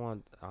 I don't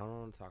want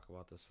to talk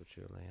about this with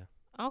you, Leah.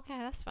 Okay,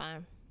 that's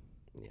fine.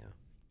 Yeah.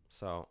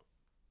 So,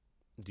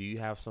 do you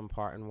have some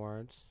parting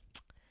words?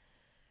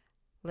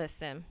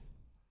 Listen.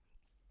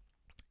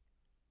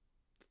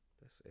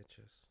 This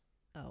itches.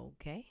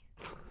 Okay.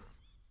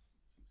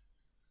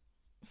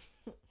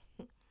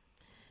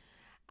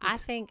 I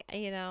think,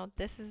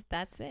 that's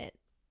it,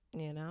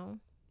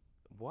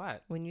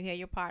 What? When you hear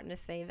your partner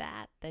say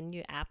that, then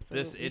you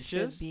absolutely this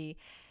should be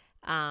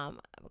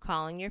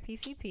calling your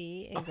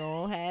PCP and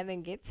go ahead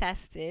and get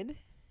tested.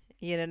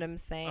 You know what I'm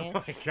saying?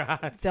 Oh, my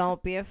God.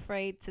 Don't be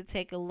afraid to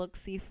take a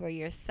look-see for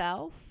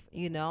yourself.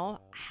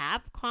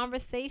 Have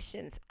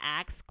conversations,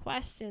 ask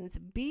questions,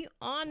 be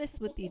honest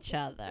with each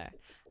other.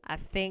 I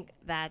think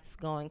that's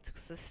going to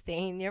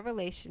sustain your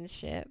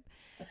relationship,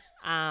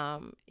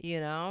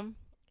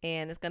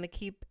 and it's going to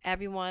keep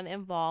everyone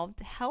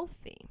involved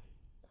healthy.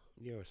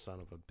 You're a son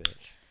of a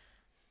bitch.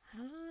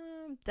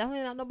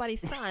 Definitely not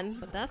nobody's son,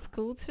 but that's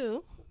cool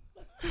too.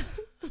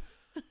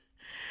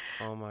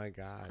 Oh my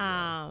God.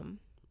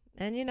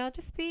 And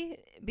just be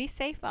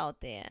safe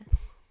out there.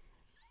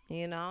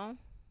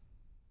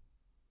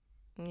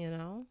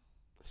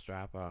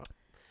 Strap up.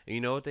 And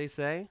you know what they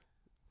say?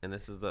 And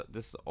this is an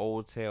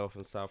old tale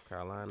from South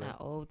Carolina. An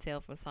old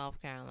tale from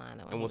South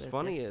Carolina. And what's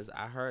funny is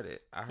I heard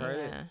it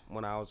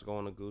when I was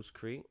going to Goose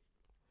Creek.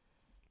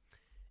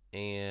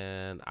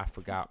 And I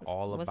forgot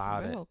all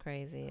about it. What's real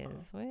crazy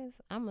is,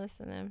 I'm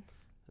listening.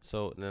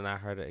 So then I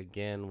heard it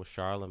again with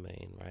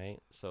Charlemagne, right?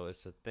 So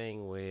it's a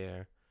thing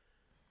where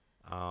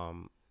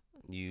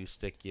you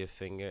stick your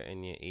finger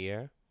in your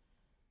ear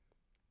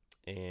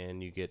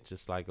and you get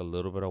just a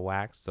little bit of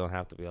wax. Don't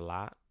have to be a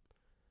lot.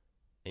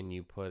 And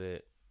you put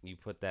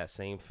that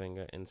same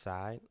finger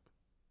inside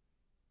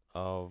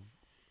of,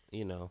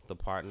 the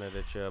partner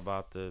that you're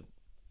about to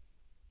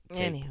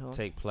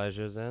take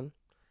pleasures in.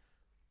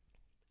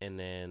 And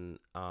then,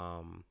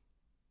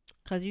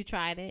 'cause you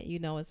tried it,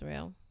 it's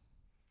real.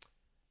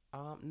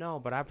 No,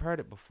 but I've heard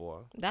it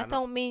before. That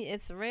don't mean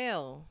it's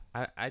real.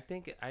 I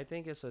think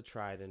it's a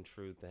tried and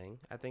true thing.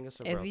 I think it's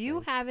a If real you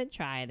thing. haven't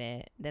tried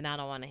it, then I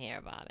don't want to hear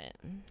about it.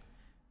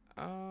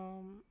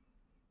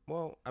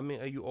 Well, I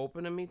mean, are you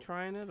open to me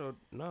trying it or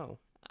no?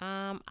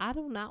 I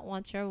do not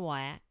want your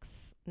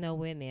wax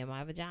nowhere near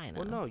my vagina.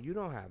 Well, no, you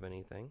don't have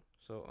anything.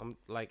 So I'm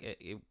like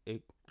it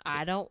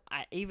I don't.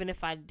 Even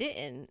if I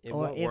didn't, It or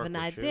won't work even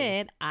I with you.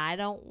 did, I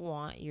don't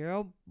want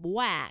your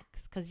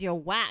wax because your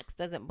wax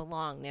doesn't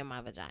belong near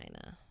my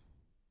vagina.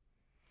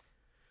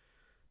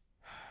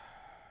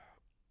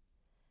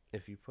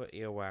 if you put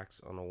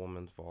earwax on a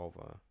woman's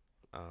vulva,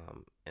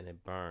 and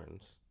it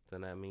burns,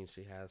 then that means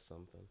she has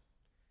something.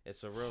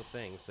 It's a real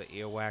thing. It's an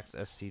earwax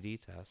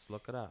STD test.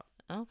 Look it up.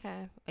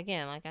 Okay.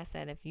 Again, like I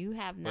said, if you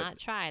have not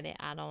tried it,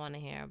 I don't want to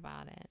hear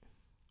about it.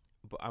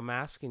 But I'm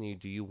asking you,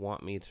 do you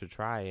want me to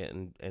try it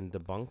and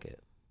debunk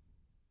it?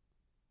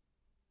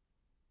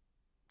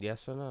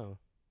 Yes or no?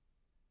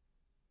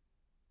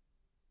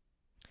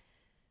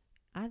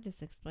 I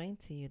just explained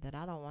to you that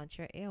I don't want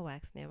your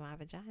earwax near my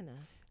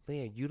vagina.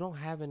 Leah, you don't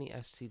have any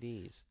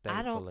STDs, thankfully.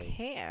 I don't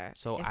care.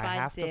 So if I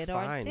have to did or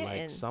find like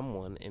didn't.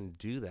 someone and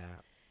do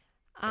that.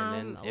 And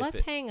then if Let's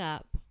it- hang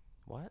up.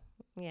 What?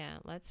 Yeah,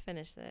 let's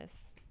finish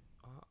this.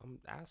 I'm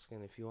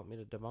asking if you want me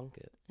to debunk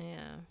it.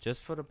 Yeah.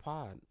 Just for the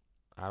pod.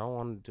 I don't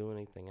want to do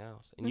anything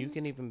else. And you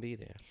can even be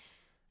there.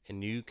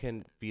 And you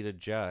can be the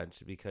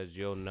judge because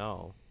you'll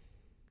know,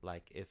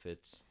 like, if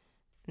it's...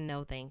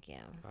 No, thank you.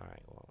 All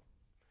right, well.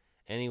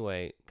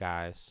 Anyway,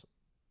 guys,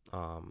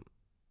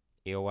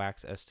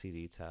 earwax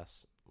STD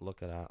test.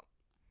 Look it up.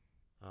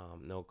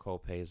 No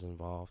copays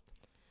involved.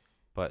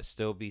 But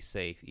still be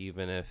safe,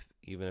 even if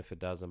it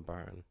doesn't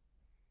burn.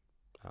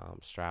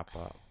 Strap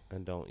up.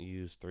 And don't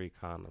use 3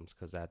 condoms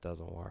because that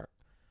doesn't work.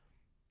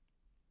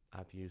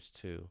 I've used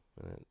 2,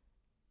 and it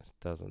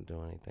doesn't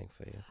do anything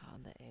for you. Oh,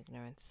 the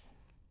ignorance.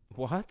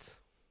 What?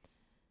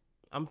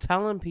 I'm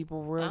telling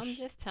people real I'm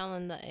just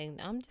saying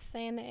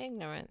the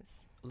ignorance.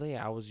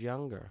 Leah, I was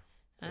younger.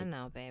 I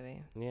know,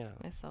 baby. Yeah.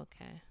 It's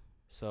okay.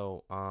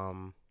 So,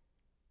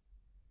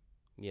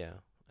 yeah.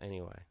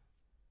 Anyway.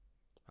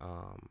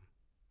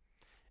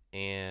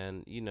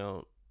 And, you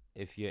know,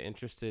 if you're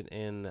interested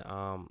in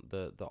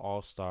the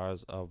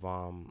all-stars of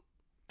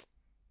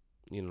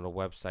you know, the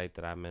website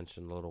that I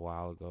mentioned a little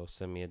while ago,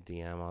 send me a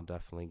DM. I'll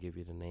definitely give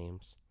you the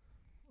names.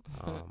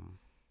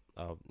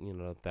 Of, you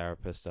know, the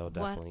therapists that'll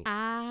definitely... What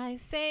I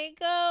say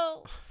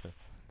goes.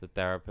 The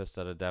therapists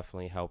that'll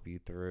definitely help you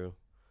through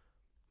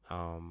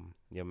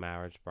your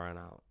marriage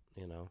burnout,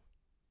 you know.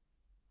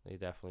 They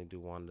definitely do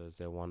wonders.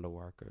 They're wonder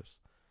workers.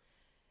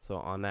 So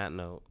on that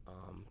note,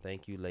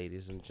 thank you,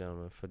 ladies and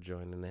gentlemen, for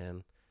joining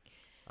in.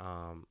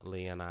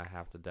 Leah and I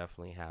have to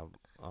definitely have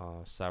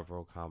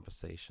several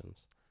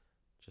conversations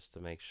just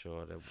to make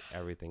sure that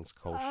everything's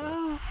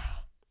kosher.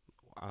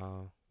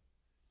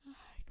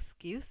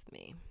 Excuse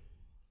me.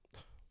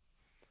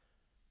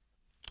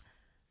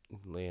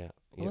 Leah,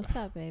 What's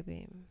up,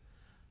 baby?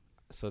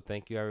 So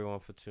thank you everyone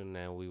for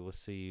tuning in. We will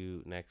see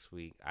you next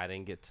week. I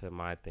didn't get to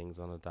my things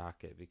on the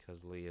docket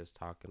because Leah's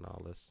talking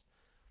all this,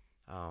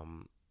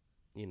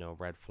 you know,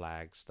 red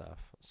flag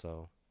stuff.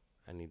 So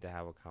I need to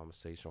have a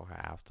conversation with her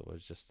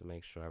afterwards just to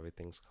make sure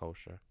everything's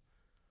kosher.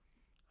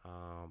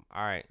 All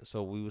right.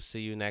 So we will see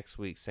you next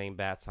week. Same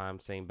bat time,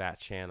 same bat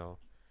channel.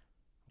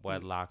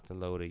 WEDlocked and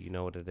loaded. You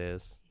know what it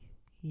is.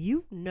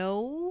 You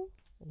know.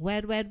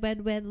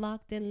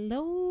 Wedlocked and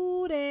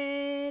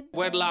loaded.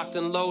 WEDlocked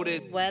and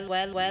loaded.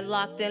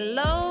 Wedlocked and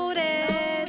loaded.